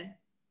in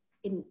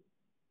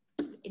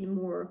a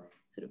more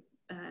sort of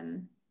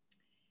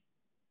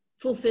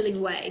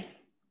fulfilling way.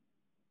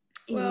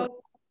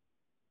 Well,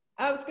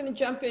 I was going to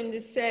jump in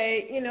to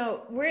say, you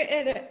know, we're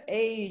at an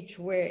age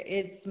where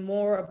it's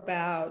more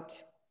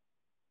about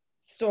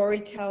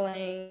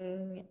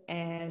storytelling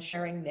and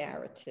sharing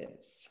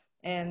narratives.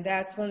 And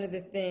that's one of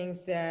the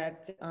things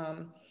that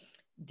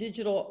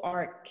digital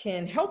art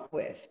can help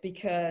with,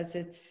 because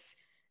it's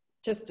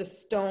just a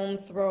stone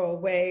throw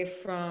away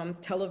from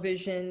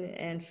television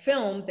and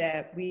film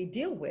that we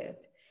deal with.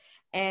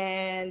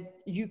 And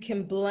you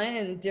can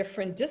blend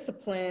different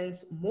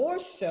disciplines more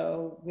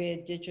so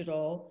with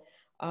digital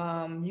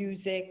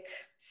music,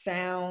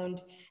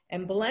 sound,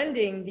 and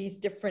blending these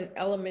different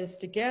elements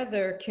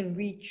together can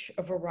reach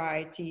a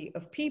variety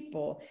of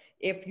people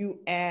if you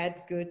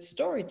add good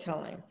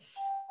storytelling.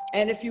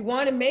 And if you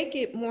want to make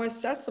it more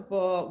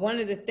accessible, one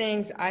of the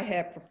things I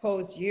had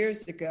proposed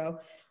years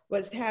ago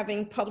was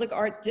having public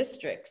art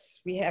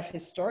districts. We have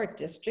historic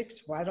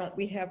districts. Why don't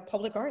we have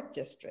public art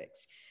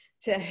districts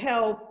to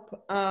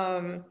help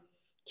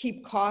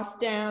keep costs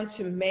down,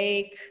 to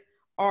make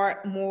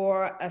art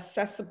more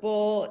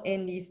accessible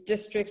in these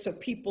districts, so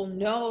people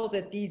know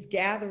that these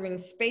gathering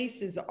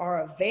spaces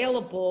are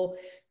available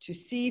to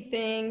see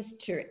things,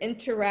 to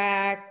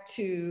interact,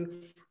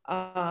 to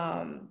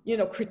you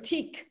know,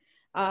 critique.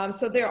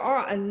 So there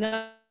are a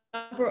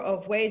number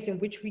of ways in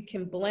which we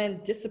can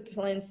blend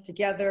disciplines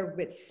together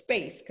with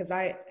space, because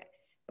I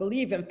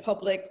believe in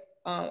public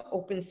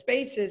open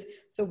spaces,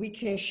 so we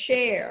can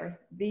share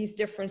these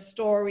different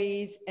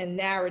stories and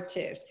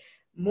narratives,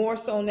 more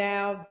so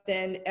now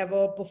than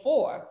ever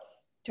before,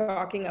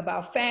 talking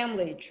about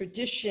family,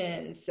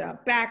 traditions,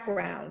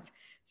 backgrounds.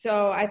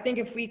 So I think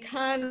if we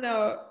kind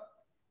of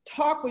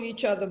talk with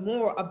each other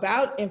more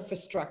about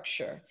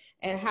infrastructure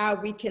and how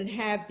we can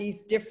have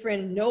these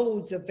different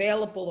nodes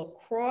available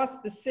across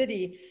the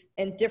city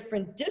and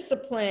different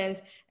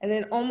disciplines, and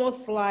then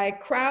almost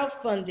like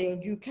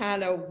crowdfunding, you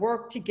kind of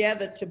work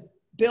together to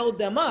build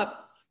them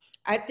up,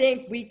 I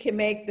think we can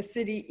make the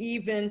city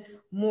even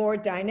more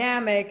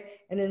dynamic.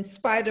 And in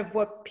spite of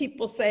what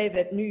people say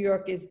that New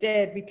York is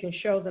dead, we can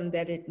show them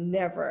that it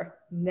never,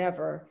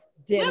 never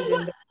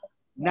dimmed.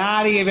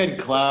 Not even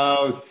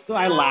close.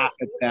 I laugh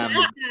at them.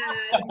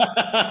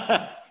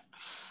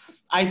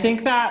 I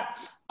think that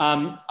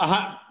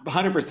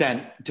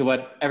 100% to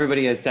what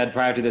everybody has said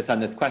prior to this on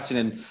this question,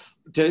 and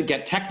to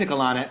get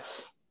technical on it,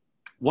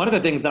 one of the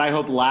things that I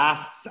hope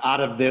lasts out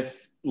of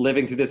this,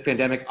 living through this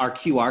pandemic, are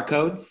QR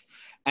codes,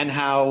 and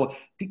how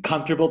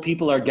comfortable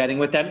people are getting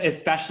with them,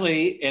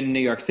 especially in New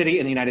York City,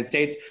 in the United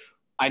States.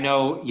 I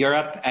know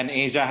Europe and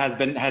Asia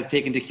has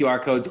taken to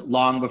QR codes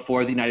long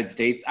before the United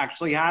States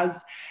actually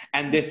has.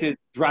 And this is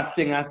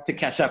thrusting us to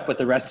catch up with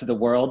the rest of the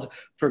world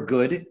for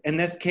good in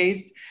this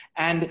case.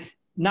 And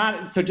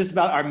not so just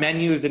about our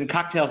menus and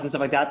cocktails and stuff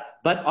like that,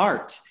 but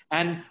art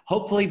and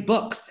hopefully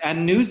books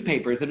and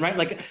newspapers, and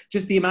like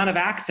just the amount of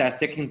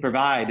access it can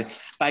provide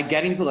by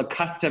getting people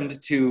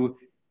accustomed to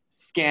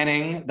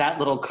scanning that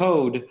little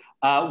code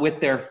with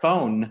their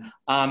phone.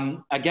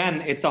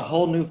 Again, it's a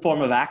whole new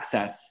form of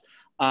access,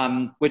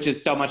 which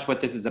is so much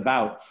what this is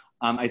about.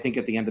 I think,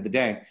 at the end of the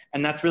day.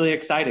 And that's really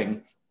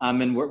exciting.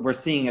 And we're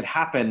seeing it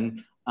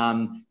happen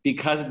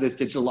because of this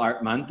Digital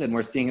Art Month, and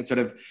we're seeing it sort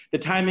of, the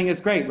timing is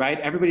great, right?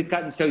 Everybody's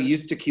gotten so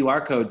used to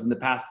QR codes in the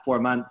past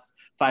 5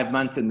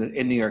 months in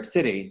New York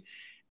City.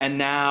 And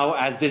now,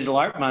 as Digital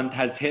Art Month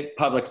has hit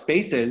public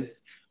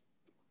spaces,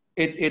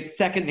 it's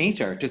second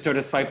nature to sort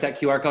of swipe that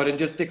QR code and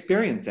just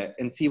experience it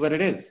and see what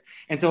it is.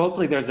 And so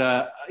hopefully there's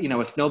a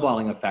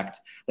snowballing effect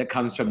that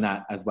comes from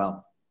that as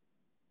well.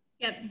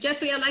 Yeah,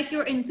 Jeffrey, I like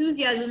your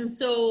enthusiasm.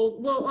 So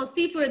we'll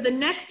see for the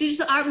next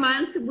Digital Art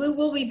Month.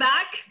 We'll be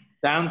back.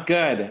 Sounds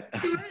good.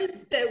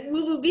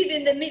 We will be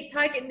in the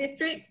Meatpacking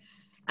district.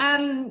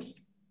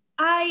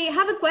 I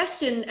have a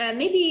question.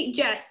 Maybe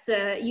Jess,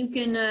 you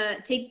can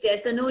take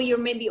this. I know you're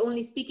maybe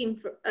only speaking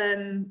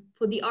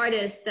for the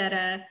artists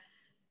that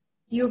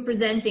you're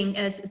presenting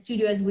as a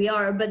studio as we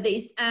are, but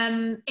there's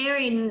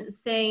Erin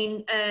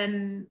saying,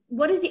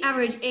 what is the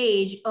average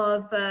age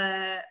of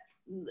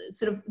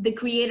sort of the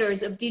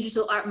creators of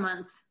Digital Art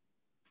Month?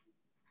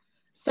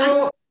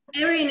 So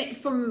Erin,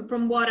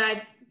 from what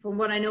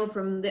I know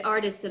from the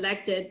artists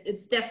selected,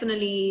 it's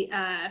definitely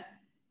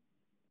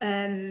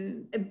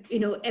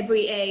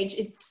every age.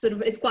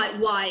 It's quite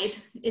wide.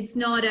 It's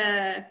not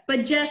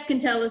but Jess can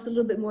tell us a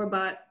little bit more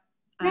about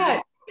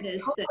totally.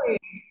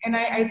 And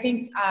I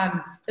think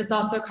this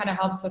also kind of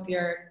helps with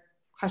your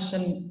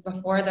question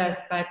before this,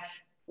 but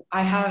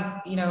I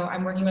have,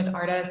 I'm working with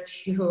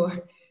artists who,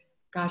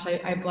 gosh,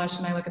 I blush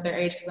when I look at their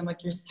age because I'm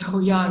like, you're so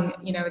young.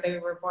 They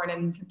were born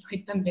in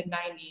like the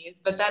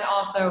mid-90s. But then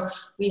also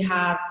we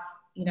have,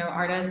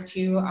 artists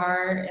who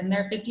are in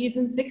their 50s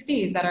and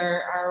 60s that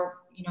are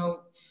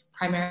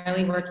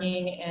primarily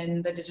working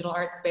in the digital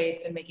art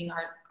space and making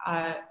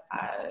art,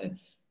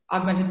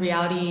 augmented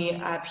reality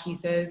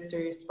pieces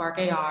through Spark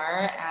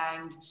AR,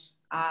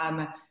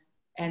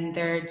 and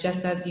they're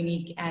just as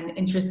unique and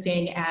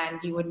interesting,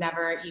 and you would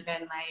never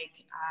even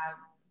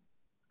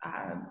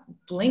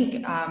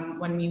blink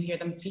when you hear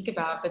them speak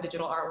about the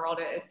digital art world.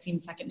 It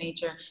seems second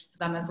nature to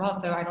them as well.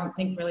 So I don't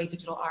think really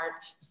digital art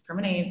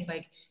discriminates.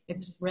 Like,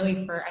 it's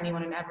really for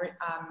anyone and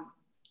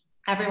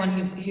everyone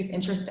who's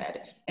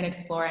interested in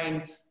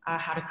exploring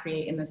how to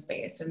create in this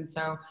space. And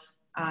so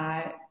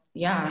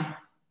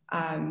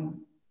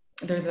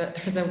there's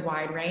a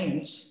wide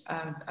range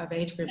of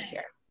age groups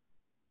here.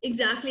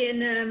 Exactly.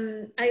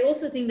 And I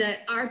also think that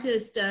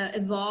artists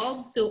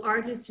evolve. So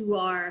artists who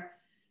are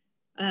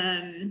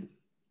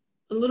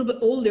a little bit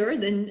older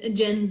than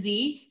Gen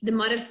Z, they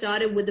might have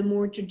started with the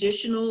more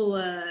traditional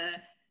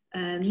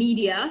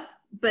media,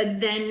 but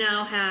then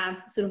now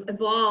have sort of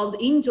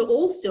evolved into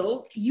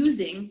also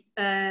using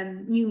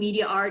new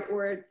media art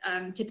or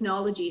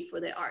technology for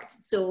their art.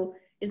 So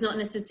it's not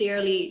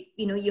necessarily,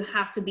 you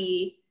have to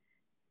be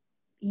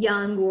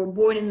young or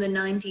born in the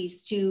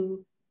 90s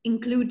to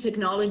include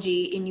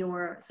technology in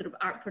your sort of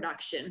art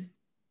production.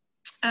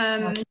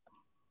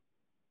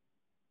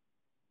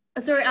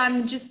 Sorry,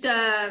 I'm just,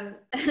 I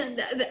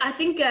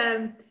think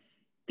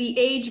the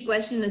age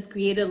question has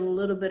created a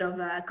little bit of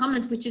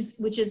comments, which is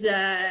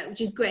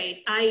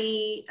great.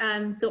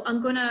 So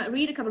I'm gonna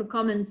read a couple of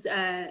comments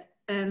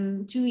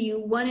to you.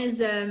 One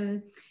is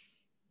an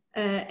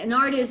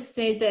artist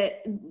says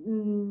that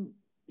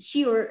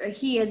she or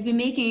he has been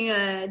making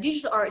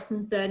digital art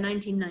since the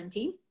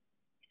 1990s,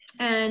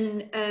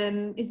 and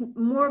it's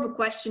more of a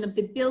question of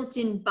the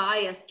built-in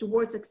bias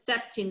towards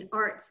accepting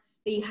art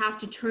that you have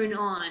to turn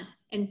on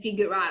and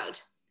figure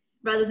out,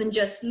 rather than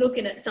just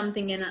looking at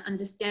something and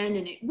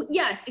understanding it.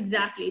 Yes,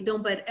 exactly.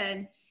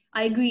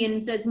 I agree. And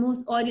it says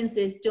most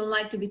audiences don't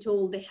like to be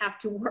told they have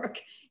to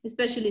work,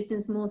 especially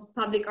since most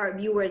public art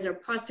viewers are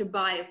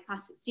passerby of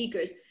passive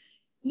seekers.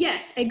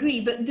 Yes, I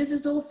agree. But this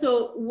is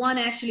also one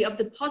actually of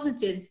the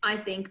positives, I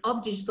think,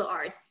 of digital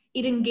art.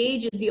 It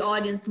engages the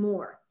audience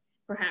more,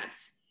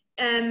 perhaps.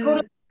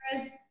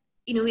 Whereas,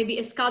 maybe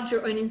a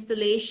sculpture or an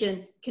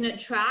installation can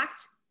attract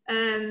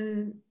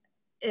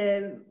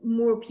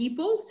more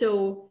people.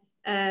 So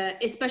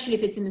especially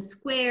if it's in a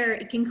square,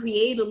 it can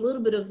create a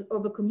little bit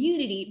of a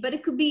community, but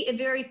it could be a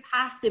very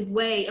passive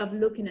way of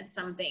looking at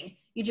something.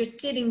 You're just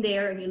sitting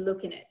there and you're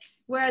looking at it.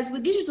 Whereas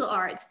with digital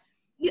art,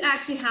 you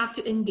actually have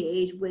to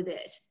engage with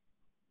it.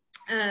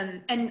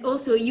 And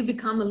also you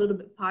become a little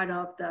bit part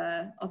of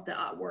the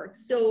artwork.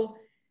 So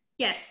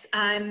yes,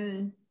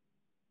 I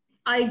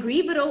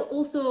agree, but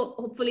also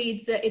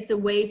hopefully it's a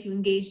way to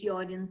engage the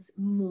audience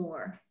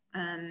more.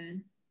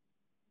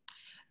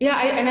 Yeah,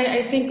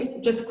 I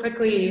think just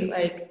quickly,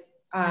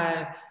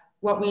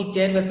 what we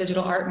did with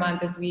Digital Art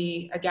Month is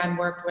we, again,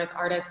 worked with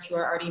artists who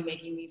are already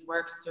making these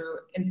works through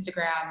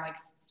Instagram, like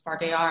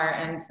Spark AR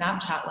and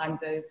Snapchat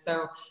lenses.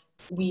 So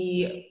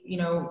we,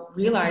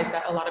 realized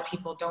that a lot of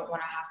people don't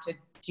want to have to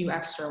do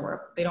extra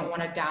work. They don't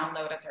want to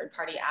download a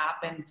third-party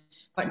app and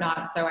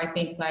whatnot. So I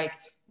think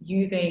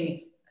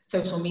using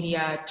social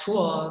media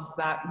tools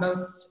that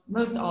most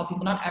all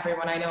people, not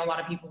everyone, I know a lot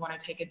of people want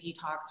to take a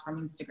detox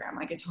from Instagram.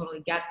 Like, I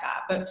totally get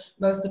that, but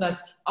most of us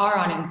are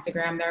on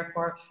Instagram.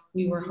 Therefore,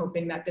 we were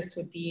hoping that this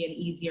would be an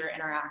easier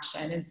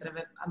interaction instead of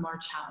a more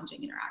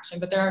challenging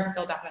interaction. But there are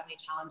still definitely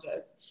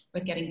challenges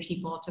with getting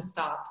people to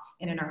stop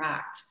and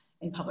interact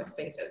in public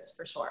spaces,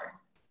 for sure.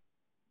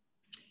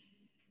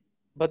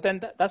 But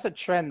then that's a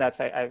trend that's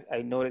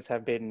I notice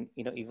have been,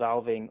 you know,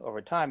 evolving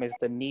over time, is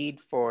the need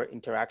for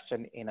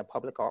interaction in a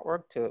public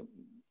artwork to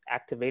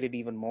activate it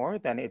even more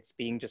than it's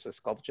being just a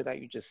sculpture that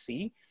you just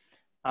see.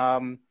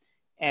 And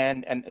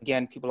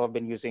again, people have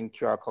been using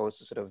QR codes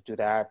to sort of do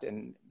that,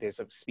 and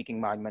there's speaking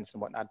monuments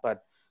and whatnot.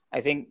 But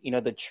I think, you know,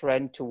 the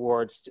trend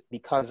towards,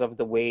 because of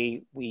the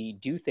way we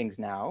do things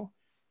now,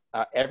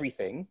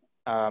 everything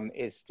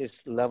is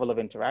this level of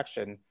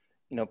interaction.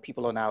 You know,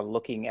 people are now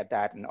looking at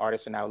that, and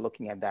artists are now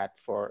looking at that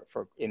for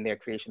in their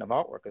creation of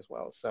artwork as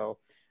well. So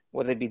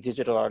whether it be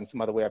digital or in some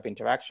other way of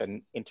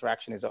interaction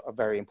is a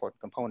very important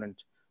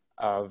component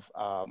of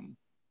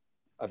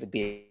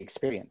the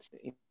experience.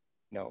 You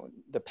know,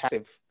 the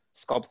passive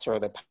sculpture,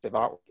 the passive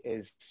artwork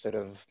is sort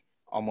of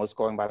almost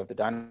going by the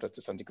dinosaurs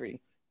to some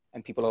degree.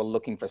 And people are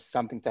looking for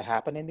something to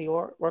happen in the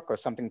artwork, or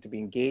something to be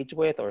engaged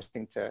with, or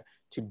something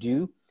to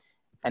do.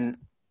 And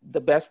the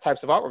best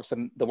types of artworks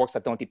and the works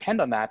that don't depend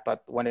on that,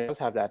 but when it does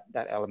have that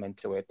element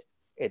to it,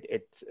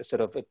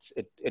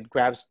 it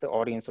grabs the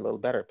audience a little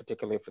better,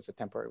 particularly if it's a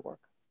temporary work.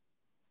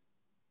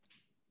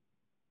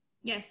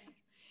 Yes,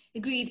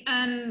 agreed.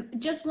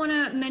 Just want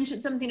to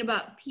mention something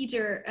about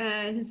Peter,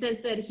 who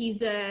says that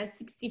he's a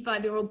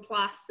 65-year-old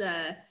plus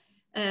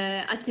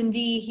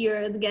attendee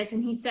here, the guest,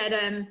 and he said,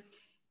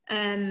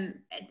 I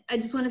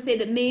just want to say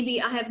that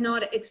maybe I have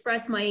not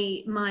expressed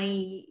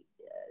my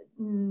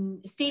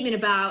statement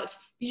about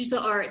digital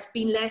art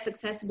being less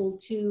accessible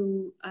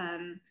to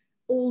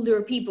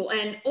older people,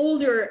 and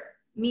older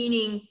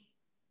meaning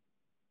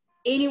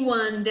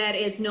anyone that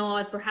is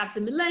not perhaps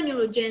a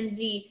millennial or Gen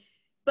Z,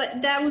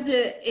 but that was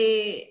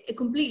a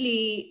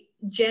completely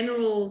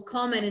general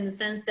comment, in the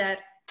sense that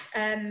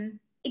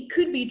it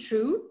could be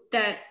true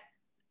that,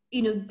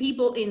 you know,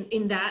 people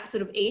in that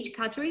sort of age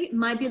category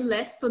might be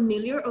less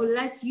familiar or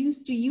less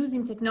used to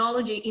using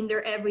technology in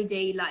their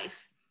everyday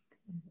life.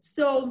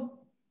 So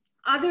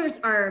others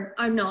are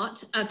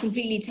not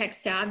completely tech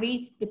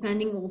savvy,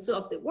 depending also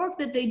of the work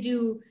that they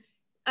do.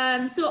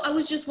 So I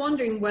was just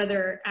wondering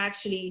whether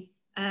actually,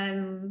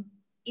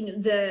 you know,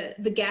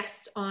 the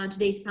guest on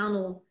today's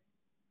panel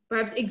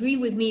perhaps agree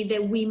with me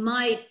that we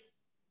might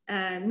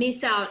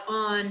miss out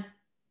on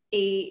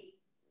a,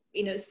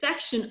 you know,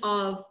 section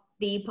of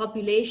the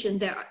population,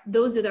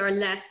 those that are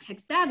less tech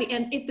savvy,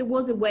 and if there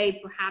was a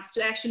way perhaps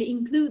to actually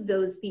include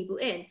those people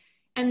in.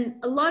 And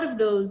a lot of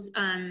those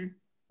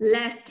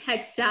less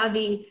tech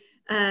savvy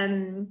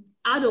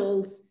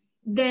adults,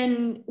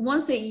 then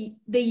once they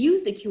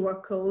use the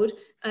QR code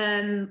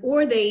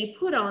or they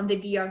put on the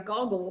VR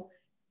goggle,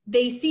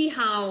 they see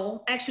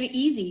how actually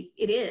easy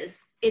it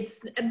is.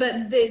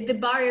 But the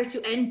barrier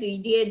to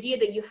entry, the idea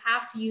that you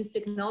have to use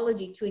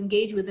technology to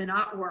engage with an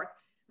artwork,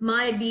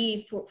 might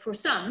be for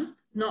some,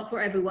 not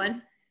for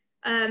everyone,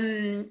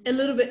 a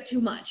little bit too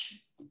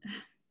much.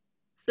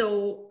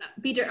 So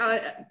Peter,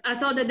 I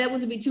thought that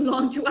was a bit too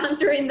long to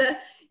answer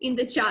in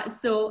the chat,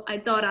 so I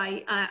thought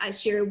I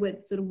share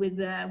with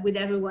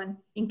everyone,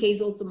 in case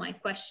also my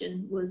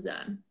question was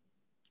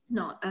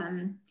not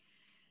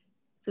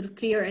sort of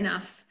clear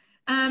enough.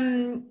 I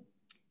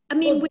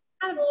mean,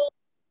 well,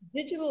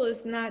 digital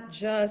is not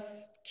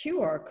just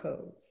QR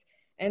codes,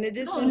 and it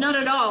is not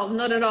at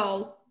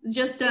all.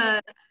 Just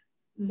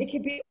it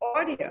could be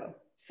audio.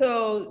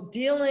 So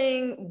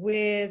dealing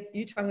with,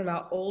 you talking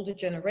about older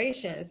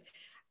generations,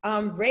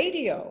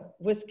 radio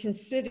was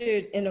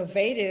considered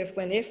innovative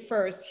when it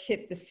first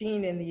hit the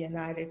scene in the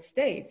United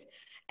States.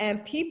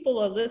 And people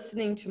are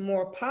listening to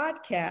more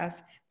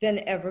podcasts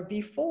than ever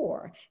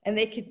before. And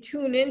they could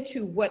tune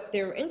into what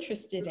they're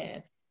interested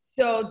in.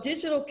 So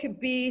digital could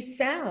be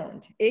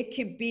sound. It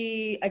could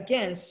be,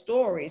 again,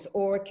 stories,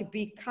 or it could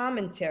be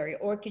commentary,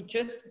 or it could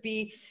just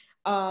be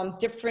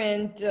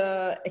different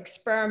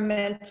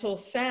experimental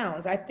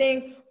sounds. I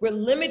think we're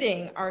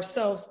limiting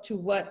ourselves to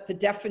what the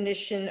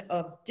definition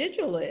of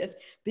digital is,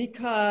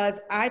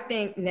 because I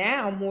think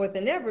now more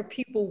than ever,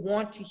 people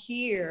want to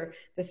hear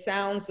the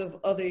sounds of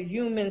other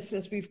humans,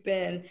 since we've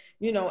been,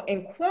 you know,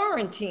 in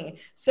quarantine.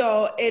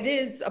 So it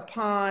is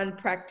upon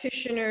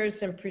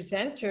practitioners and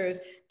presenters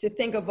to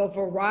think of a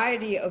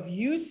variety of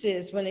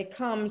uses when it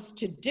comes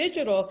to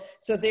digital,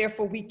 so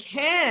therefore we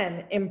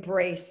can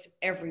embrace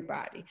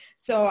everybody.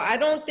 So I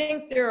don't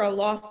think there are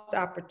lost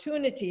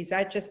opportunities.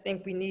 I just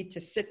think we need to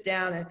sit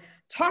down and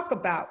talk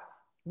about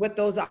what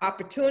those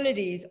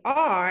opportunities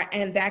are,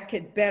 and that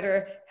could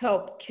better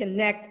help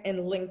connect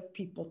and link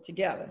people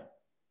together.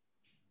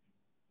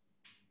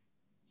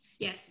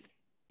 Yes,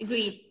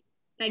 agreed.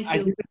 Thank you. I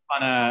just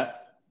want to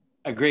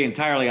agree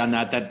entirely on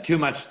that too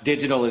much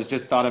digital is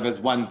just thought of as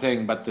one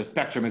thing, but the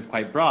spectrum is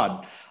quite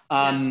broad.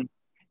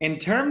 In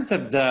terms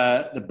of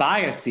the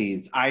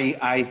biases,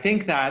 I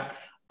think that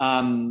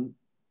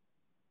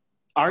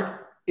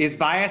art is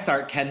biased,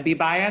 art can be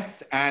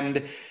biased,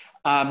 and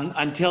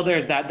until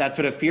there's that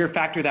sort of fear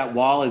factor, that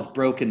wall is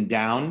broken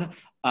down,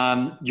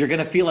 you're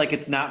gonna feel like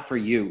it's not for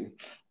you.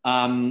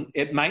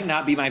 It might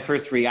not be my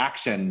first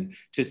reaction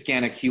to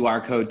scan a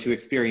QR code to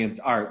experience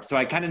art. So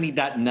I kind of need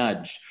that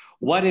nudge.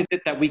 What is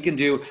it that we can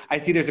do? I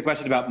see there's a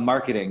question about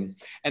marketing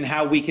and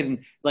how we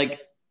can like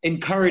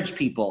encourage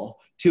people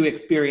to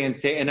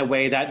experience it in a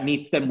way that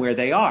meets them where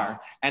they are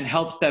and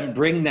helps them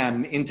bring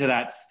them into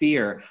that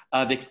sphere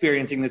of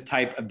experiencing this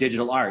type of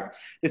digital art.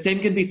 The same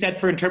can be said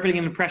for interpreting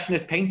an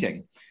Impressionist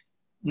painting.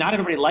 Not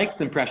everybody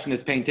likes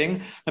Impressionist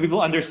painting, and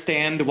people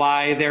understand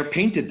why they're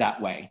painted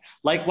that way.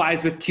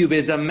 Likewise with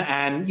Cubism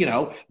and, you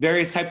know,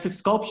 various types of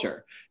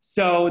sculpture.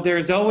 So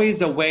there's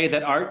always a way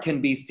that art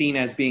can be seen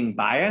as being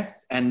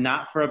biased and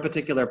not for a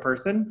particular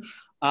person.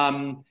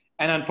 And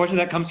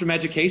unfortunately, that comes from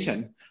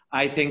education.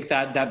 I think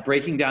that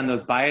breaking down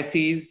those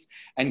biases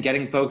and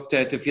getting folks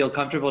to feel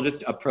comfortable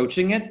just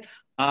approaching it.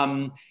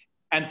 And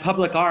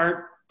public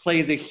art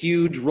plays a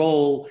huge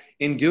role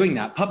in doing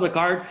that. Public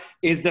art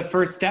is the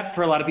first step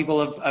for a lot of people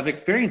of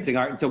experiencing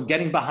art. And so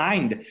getting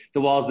behind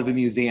the walls of a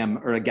museum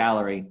or a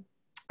gallery,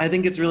 I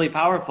think it's really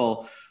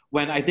powerful.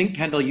 When I think,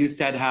 Kendal, you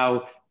said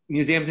how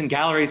museums and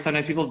galleries,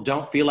 sometimes people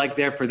don't feel like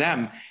they're for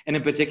them. And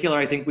in particular,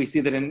 I think we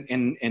see that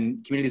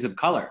in communities of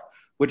color,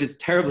 which is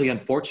terribly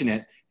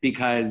unfortunate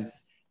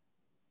because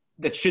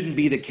that shouldn't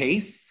be the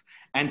case.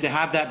 And to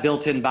have that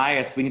built-in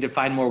bias, we need to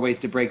find more ways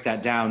to break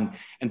that down.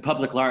 And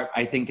public art,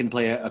 I think, can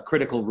play a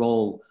critical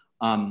role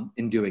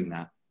in doing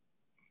that.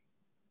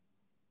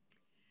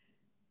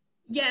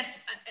 Yes,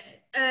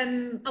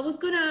 I was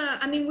gonna,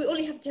 I mean, we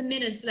only have 10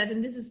 minutes left,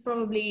 and this is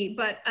probably,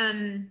 but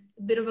a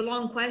bit of a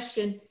long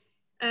question.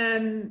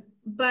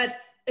 But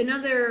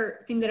another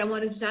thing that I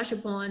wanted to touch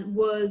upon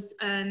was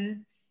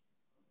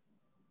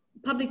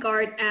public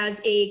art as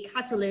a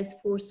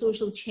catalyst for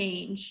social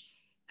change.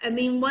 I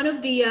mean, one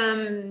of the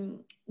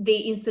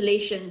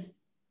installation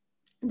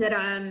that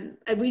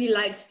I really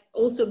liked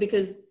also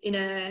because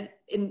in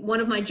one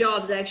of my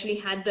jobs, I actually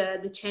had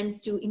the chance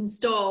to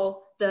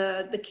install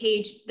the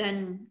cage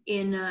then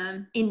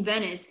in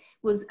Venice,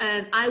 was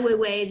Ai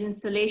Weiwei's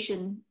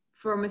installation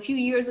from a few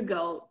years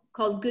ago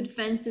called Good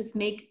Fences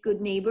Make Good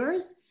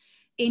Neighbors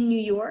in New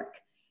York.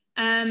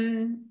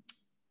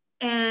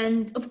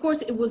 And of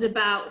course, it was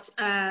about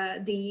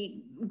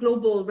the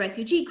global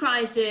refugee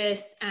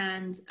crisis,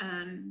 and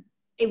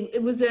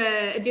it was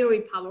a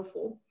very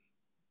powerful.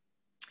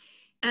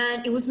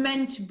 And it was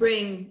meant to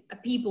bring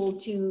people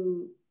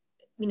to,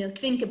 you know,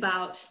 think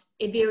about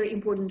a very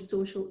important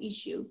social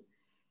issue.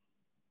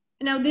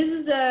 Now, this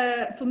is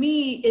for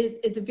me,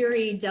 is a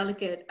very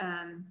delicate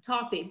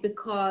topic,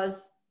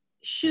 because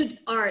should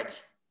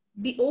art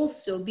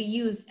also be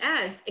used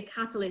as a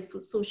catalyst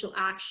for social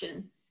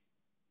action,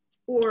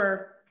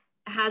 or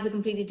has a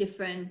completely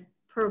different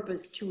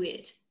purpose to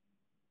it?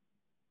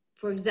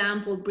 For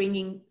example,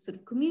 bringing sort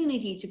of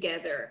community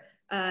together,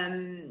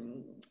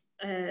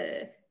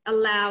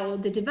 allow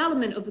the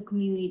development of a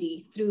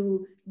community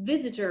through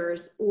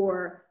visitors,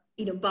 or,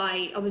 you know,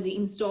 by obviously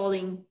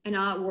installing an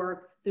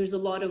artwork. There's a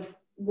lot of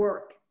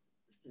work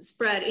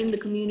spread in the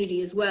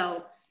community as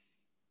well.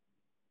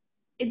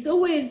 It's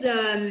always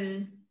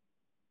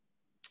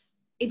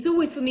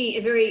for me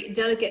a very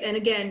delicate, and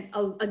again,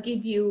 I'll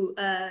give you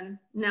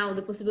now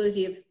the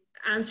possibility of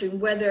answering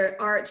whether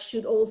art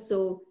should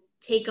also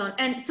take on,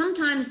 and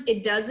sometimes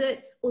it does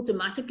it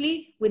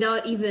automatically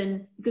without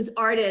even, because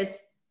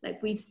artists,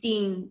 like we've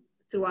seen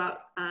throughout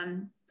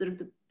sort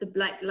of the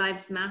Black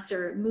Lives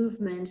Matter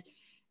movement,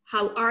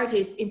 how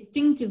artists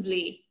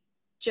instinctively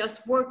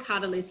just were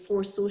catalysts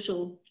for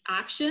social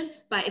action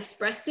by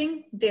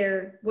expressing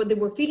what they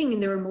were feeling in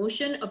their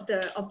emotion of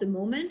the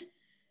moment.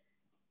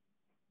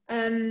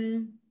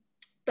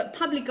 But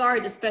public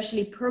art,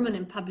 especially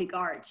permanent public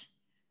art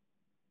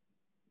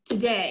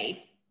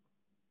today,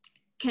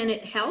 can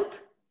it help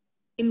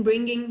in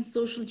bringing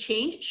social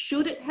change?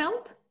 Should it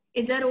help?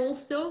 Is that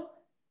also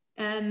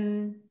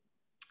a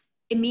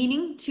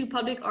meaning to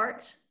public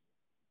art,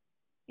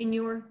 in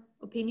your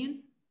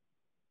opinion?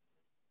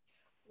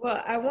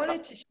 Well, I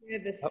wanted to share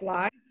the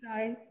slides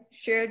I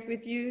shared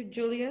with you,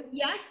 Giulia.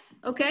 Yes,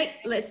 okay,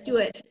 let's do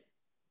it.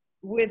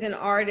 With an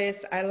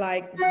artist I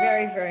like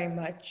very, very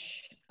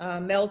much,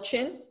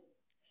 Melchin,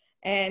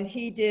 and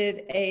he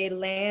did a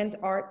land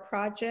art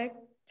project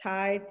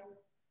tied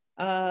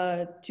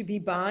to Be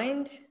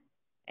Bind,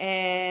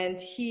 and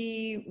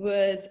he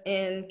was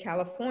in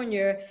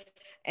California,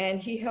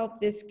 and he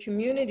helped this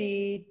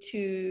community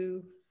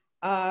to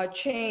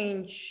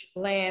change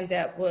land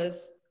that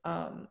was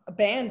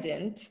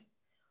abandoned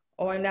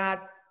or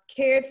not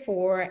cared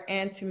for,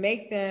 and to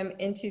make them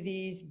into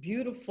these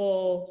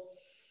beautiful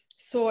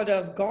sort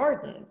of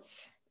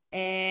gardens.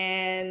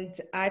 And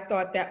I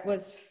thought that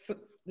was,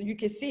 you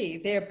can see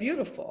they're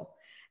beautiful.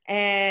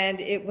 And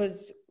it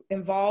was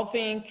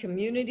involving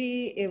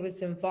community. It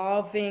was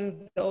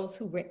involving those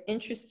who were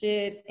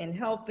interested in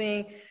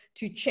helping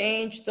to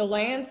change the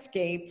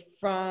landscape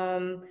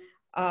from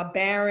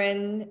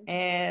barren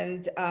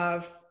and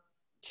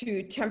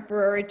to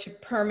temporary to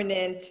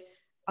permanent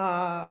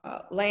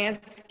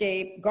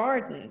landscape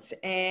gardens.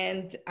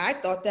 And I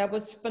thought that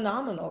was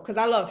phenomenal because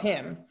I love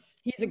him.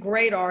 He's a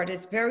great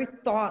artist, very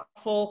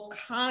thoughtful,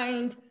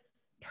 kind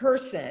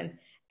person.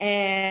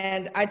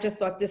 And I just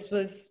thought this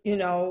was, you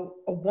know,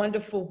 a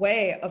wonderful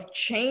way of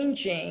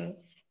changing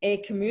a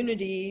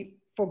community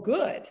for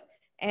good.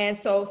 And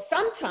so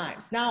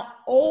sometimes, not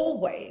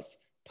always,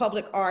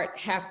 public art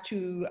have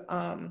to,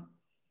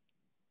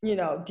 you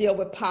know, deal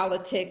with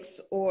politics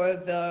or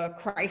the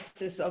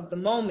crisis of the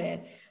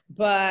moment.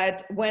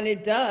 But when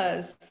it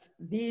does,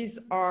 these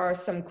are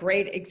some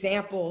great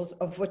examples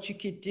of what you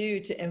could do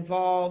to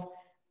involve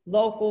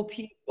local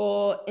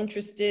people,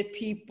 interested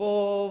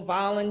people,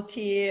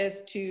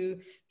 volunteers to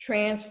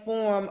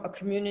transform a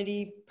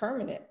community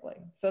permanently.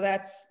 So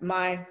that's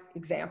my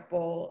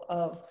example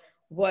of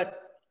what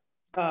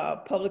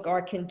public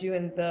art can do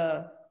in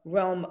the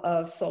realm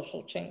of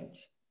social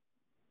change.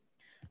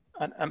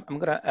 I'm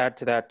going to add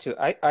to that too.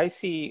 I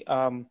see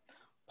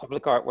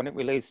public art when it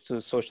relates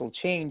to social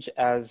change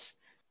as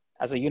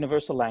a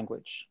universal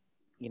language.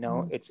 You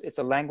know, it's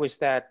a language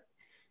that,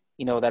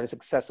 you know, that is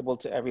accessible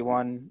to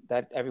everyone,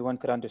 that everyone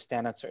could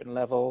understand at a certain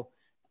level.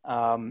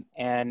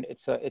 And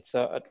it's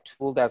a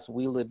tool that's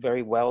wielded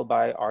very well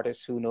by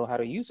artists who know how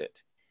to use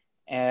it.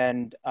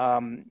 And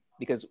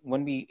because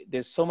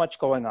there's so much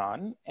going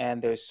on,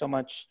 and there's so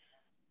much,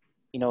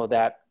 you know,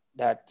 that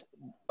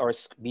are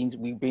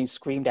being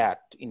screamed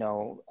at, you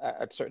know,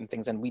 at certain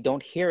things, and we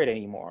don't hear it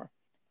anymore.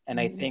 And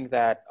I think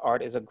that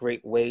art is a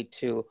great way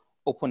to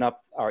open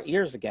up our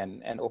ears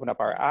again and open up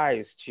our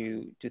eyes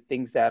to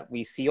things that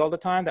we see all the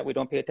time that we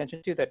don't pay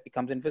attention to, that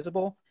becomes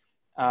invisible.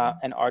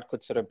 And art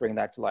could sort of bring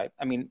that to life.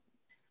 I mean,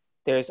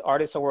 there's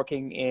artists are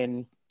working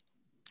in,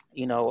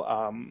 you know,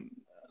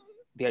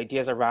 the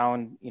ideas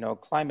around, you know,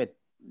 climate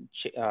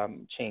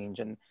change,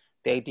 and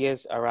the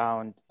ideas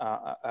around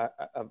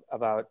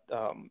about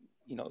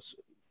you know,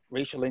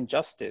 racial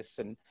injustice,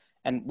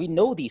 and we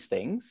know these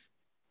things,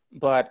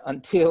 but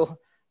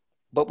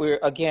we're,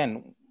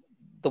 again,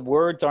 the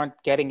words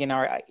aren't getting in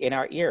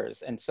our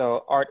ears. And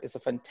so art is a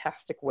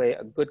fantastic way,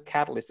 a good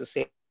catalyst to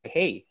say,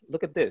 hey,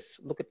 look at this,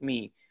 look at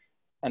me,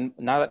 and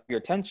now that your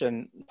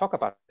attention, talk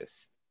about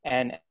this.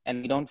 And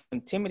you don't feel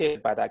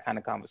intimidated by that kind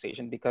of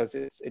conversation, because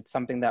it's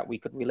something that we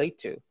could relate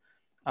to.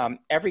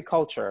 Every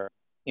culture,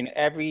 in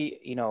every,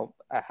 you know,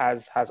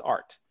 has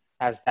art,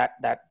 has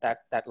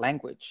that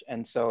language.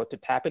 And so to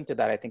tap into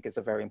that, I think, is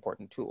a very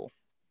important tool.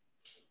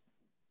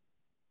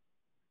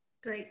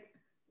 Great,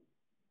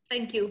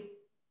 thank you.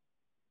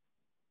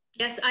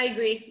 Yes, I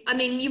agree. I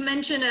mean, you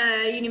mentioned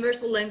a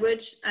universal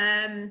language.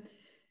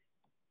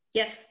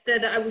 Yes,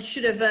 that I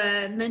should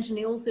have mentioned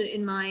it also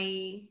in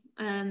my,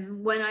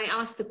 when I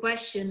asked the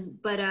question,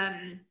 but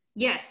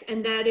yes,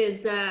 and that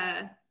is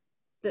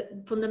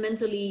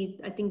fundamentally,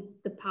 I think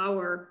the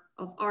power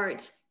of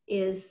art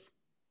is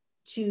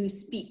to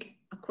speak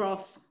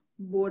across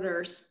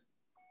borders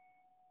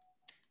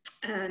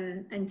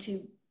and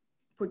to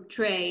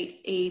portray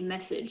a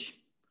message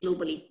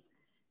globally.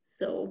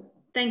 So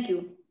thank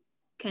you,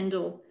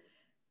 Kendal.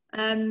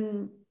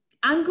 I'm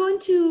going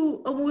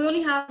to, we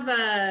only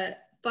have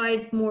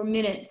 5 more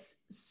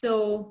minutes.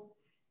 So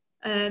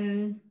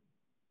I'm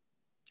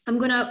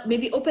gonna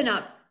maybe open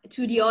up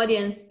to the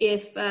audience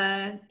if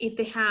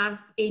they have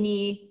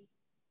any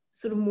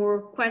sort of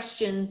more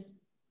questions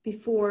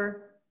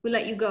before we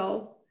let you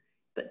go.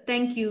 But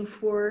thank you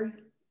for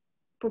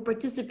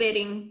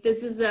participating.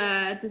 This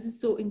is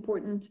so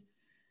important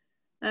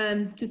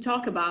to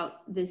talk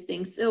about these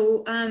things.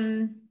 So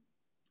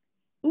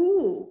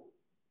ooh,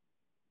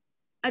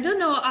 I don't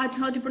know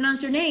how to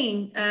pronounce your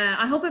name.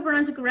 I hope I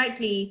pronounce it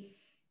correctly.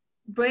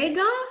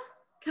 Brega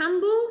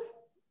Campbell.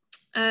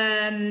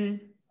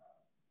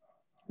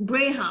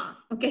 Breha.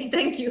 Okay,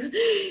 thank you.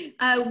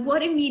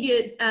 What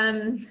immediate,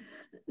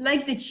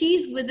 like the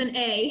cheese with an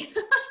A.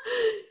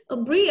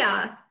 Oh,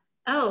 Bria.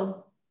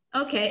 Oh,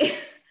 okay.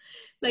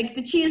 Like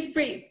the cheese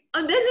brie.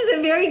 Oh, this is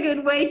a very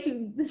good way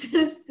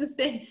to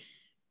say.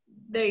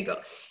 There you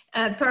go.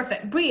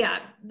 Perfect.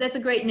 Bria, that's a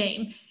great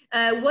name.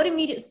 What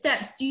immediate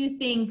steps do you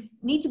think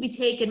need to be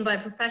taken by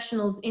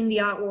professionals in the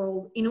art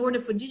world in order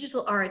for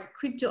digital art,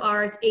 crypto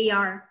art,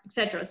 AR,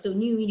 etc., so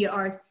new media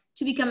art,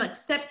 to become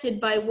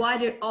accepted by a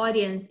wider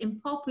audience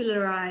and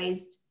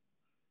popularized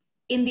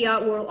in the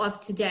art world of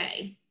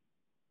today?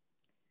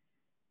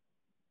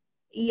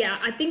 Yeah,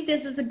 I think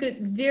this is a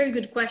very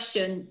good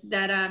question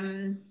that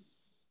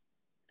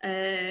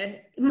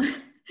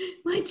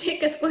might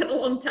take us quite a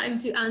long time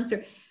to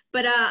answer.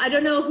 But I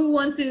don't know who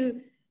wants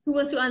to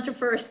answer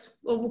first,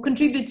 or will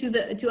contribute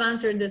to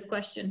answer this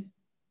question.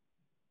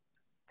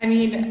 I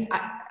mean,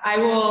 I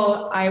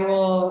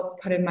will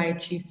put in my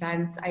 2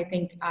 cents. I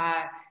think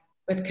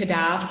with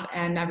CADAF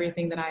and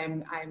everything that I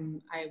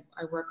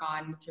work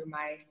on through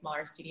my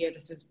smaller studio,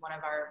 this is one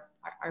of our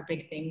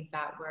big things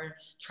that we're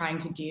trying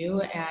to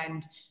do.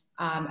 And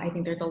I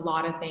think there's a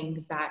lot of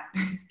things that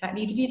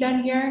need to be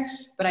done here.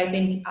 But I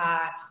think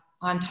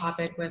on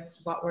topic with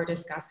what we're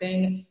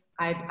discussing,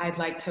 I'd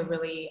like to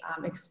really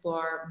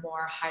explore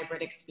more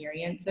hybrid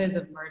experiences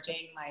of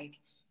merging like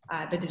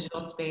the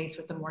digital space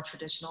with the more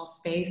traditional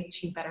space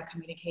to better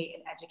communicate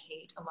and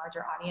educate a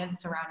larger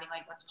audience surrounding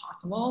like what's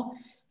possible.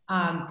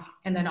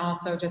 And then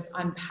also just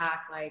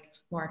unpack like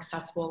more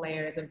accessible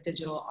layers of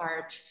digital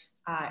art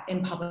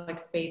in public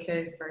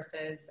spaces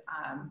versus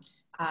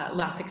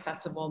less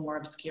accessible, more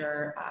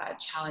obscure,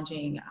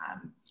 challenging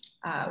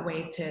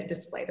ways to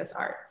display this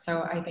art.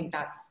 So I think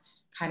that's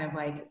kind of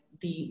like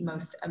the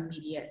most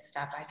immediate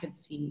step I could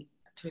see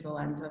through the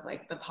lens of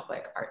like the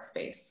public art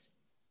space.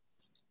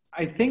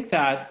 I think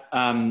that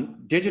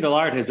digital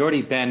art has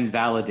already been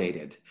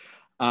validated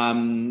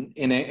in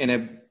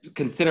a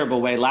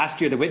considerable way.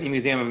 Last year, the Whitney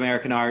Museum of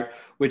American Art,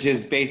 which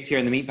is based here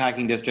in the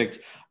Meatpacking District,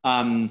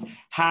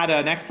 had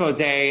an expose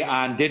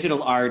on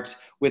digital art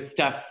with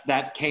stuff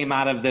that came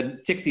out of the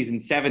 60s and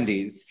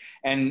 70s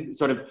and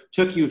sort of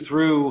took you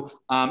through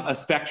a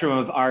spectrum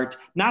of art,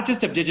 not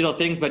just of digital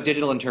things, but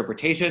digital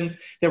interpretations.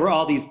 There were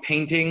all these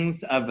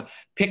paintings of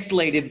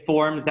pixelated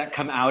forms that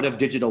come out of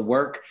digital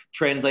work,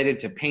 translated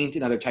to paint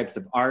and other types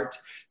of art.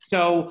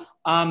 So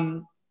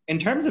in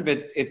terms of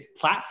its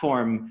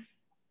platform,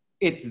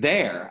 it's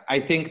there. I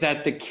think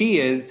that the key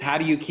is, how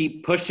do you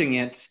keep pushing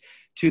it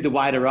to the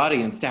wider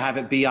audience to have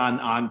it be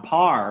on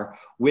par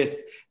with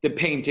the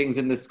paintings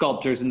and the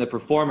sculptors and the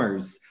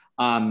performers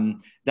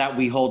that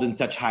we hold in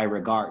such high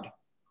regard.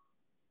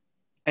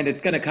 And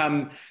it's going to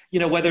come, you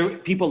know, whether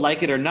people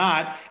like it or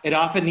not, it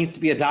often needs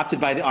to be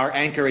adopted by our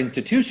anchor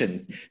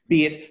institutions,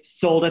 be it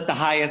sold at the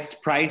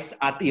highest price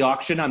at the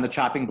auction on the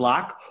chopping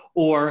block,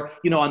 or,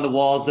 you know, on the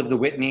walls of the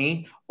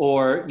Whitney,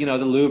 or, you know,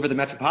 the Louvre or the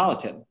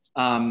Metropolitan.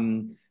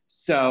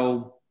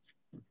 So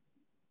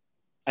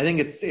I think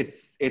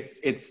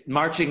it's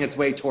marching its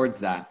way towards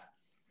that.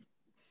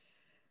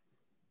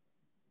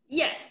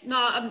 Yes, no,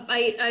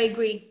 I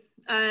agree.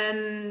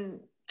 And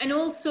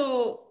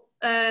also,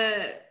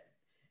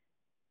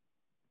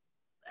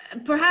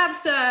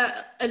 perhaps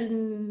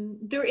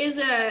there is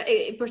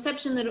a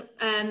perception that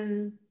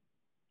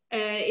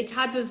a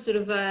type of sort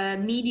of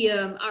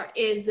medium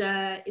is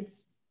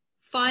it's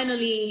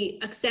finally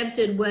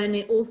accepted when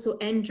it also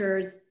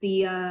enters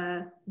the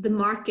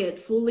market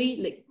fully,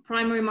 like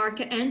primary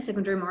market and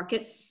secondary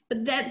market.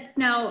 But that's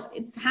now,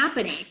 it's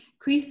happening.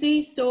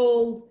 Christie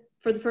sold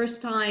for the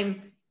first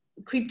time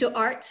crypto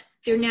art.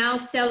 They're now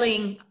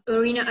selling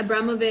Marina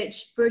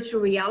Abramovich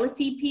virtual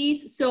reality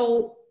piece.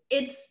 So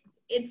it's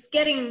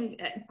getting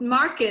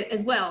market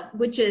as well,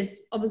 which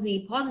is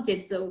obviously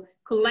positive. So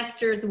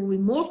collectors, there will be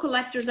more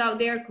collectors out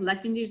there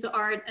collecting digital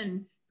art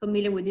and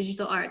familiar with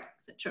digital art,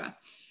 etc.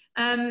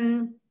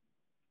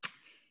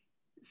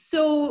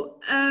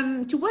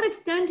 To what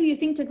extent do you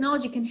think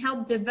technology can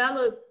help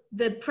develop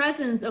the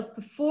presence of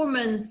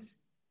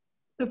performance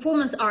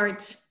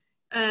art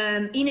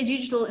in a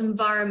digital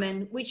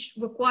environment, which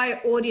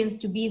require audience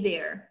to be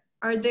there?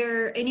 Are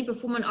there any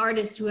performance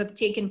artists who have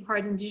taken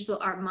part in Digital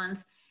Art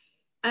Month?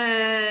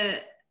 I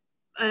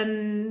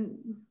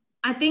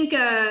think,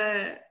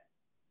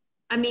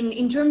 I mean,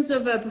 in terms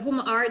of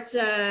performance art,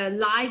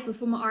 live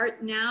performance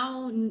art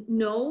now,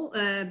 no,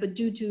 but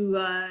due to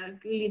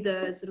really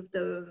the sort of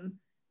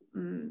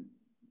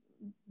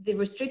the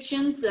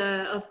restrictions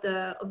of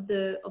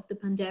the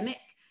pandemic.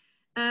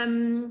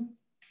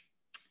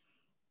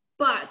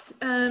 But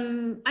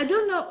I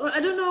don't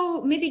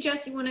know, maybe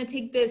Jess, you want to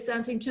take this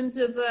answer in terms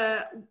of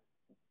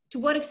to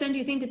what extent do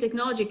you think the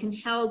technology can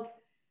help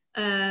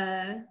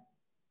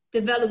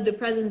develop the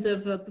presence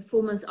of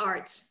performance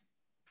art?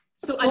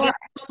 So again,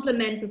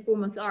 complement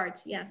performance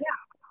art, yes. Yeah,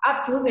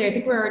 absolutely. I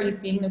think we're already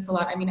seeing this a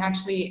lot. I mean,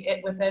 actually,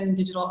 within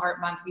Digital Art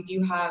Month, we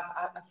do have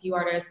a few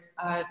artists.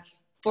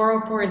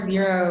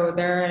 4040,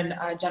 they're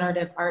a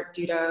generative art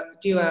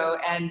duo,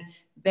 and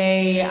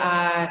they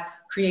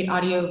create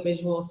audio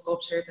visual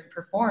sculptures and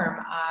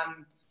perform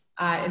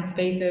in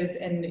spaces,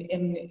 and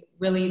in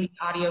really the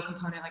audio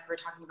component, like we were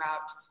talking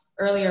about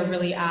earlier,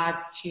 really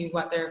adds to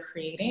what they're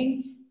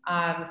creating.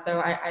 So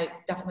I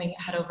definitely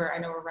head over, I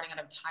know we're running out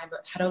of time,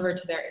 but head over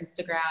to their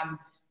Instagram,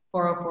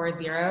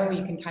 4040.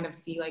 You can kind of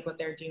see like what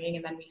they're doing.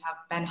 And then we have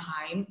Ben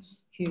Heim,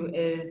 who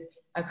is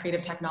a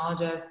creative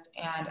technologist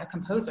and a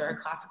composer, a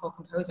classical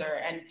composer.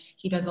 And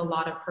he does a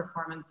lot of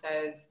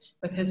performances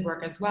with his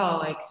work as well.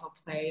 Like he'll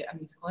play a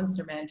musical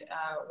instrument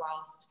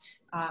whilst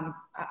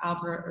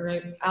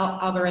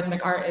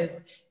algorithmic art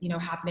is, you know,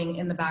 happening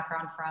in the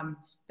background from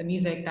the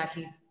music that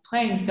he's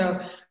playing. So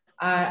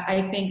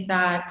I think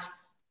that,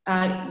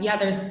 yeah,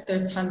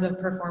 there's tons of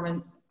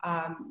performance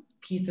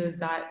pieces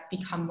that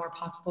become more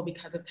possible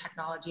because of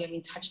technology. I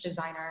mean, Touch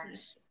Designer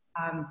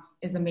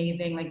is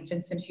amazing. Like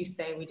Vincent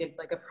Husset, we did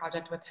like a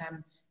project with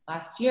him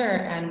last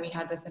year, and we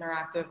had this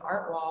interactive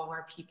art wall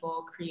where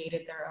people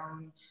created their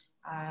own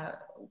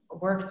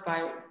works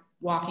by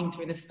walking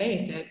through the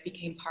space. It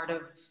became part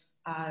of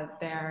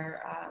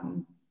their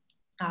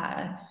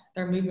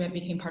movement,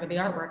 became part of the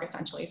artwork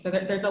essentially. So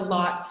there's a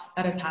lot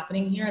that is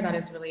happening here that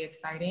is really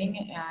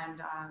exciting,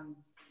 and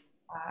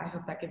I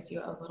hope that gives you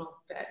a little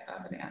bit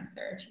of an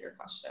answer to your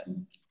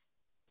question.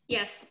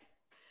 Yes.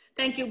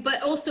 Thank you.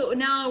 But also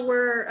now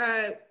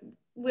we're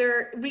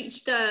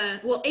reached,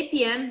 well, 8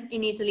 p.m.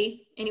 in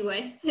Italy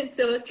anyway.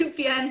 So 2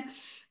 p.m.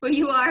 where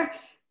you are.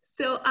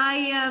 So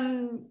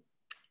I'm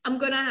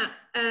gonna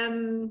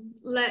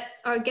let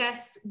our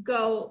guests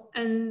go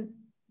and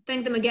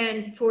thank them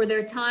again for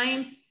their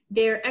time,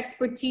 their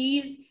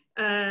expertise,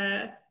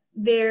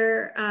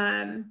 their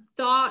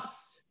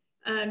thoughts,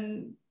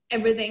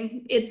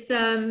 everything. It's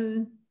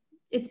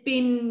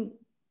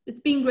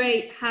been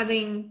great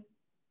having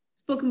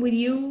spoken with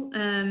you,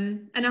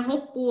 and I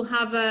hope we'll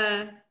have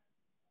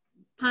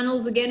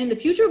panels again in the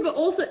future, but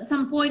also at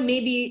some point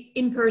maybe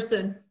in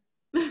person.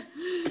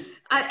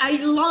 I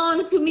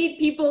long to meet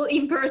people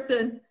in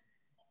person.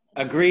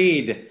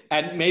 Agreed,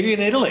 and maybe in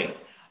Italy.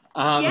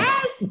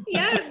 Yes,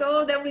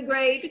 no, that'd be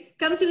great.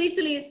 Come to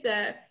Italy. It's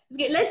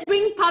great. Let's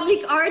bring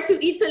public art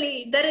to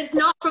Italy that it's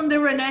not from the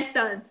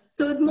Renaissance,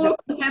 so it's more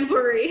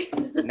contemporary.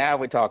 Now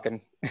we're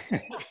talking.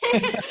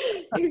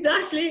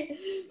 Exactly.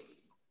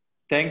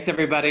 Thanks,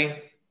 everybody.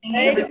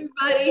 Thanks,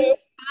 everybody.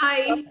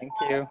 Bye. Thank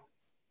you.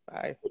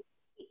 Bye.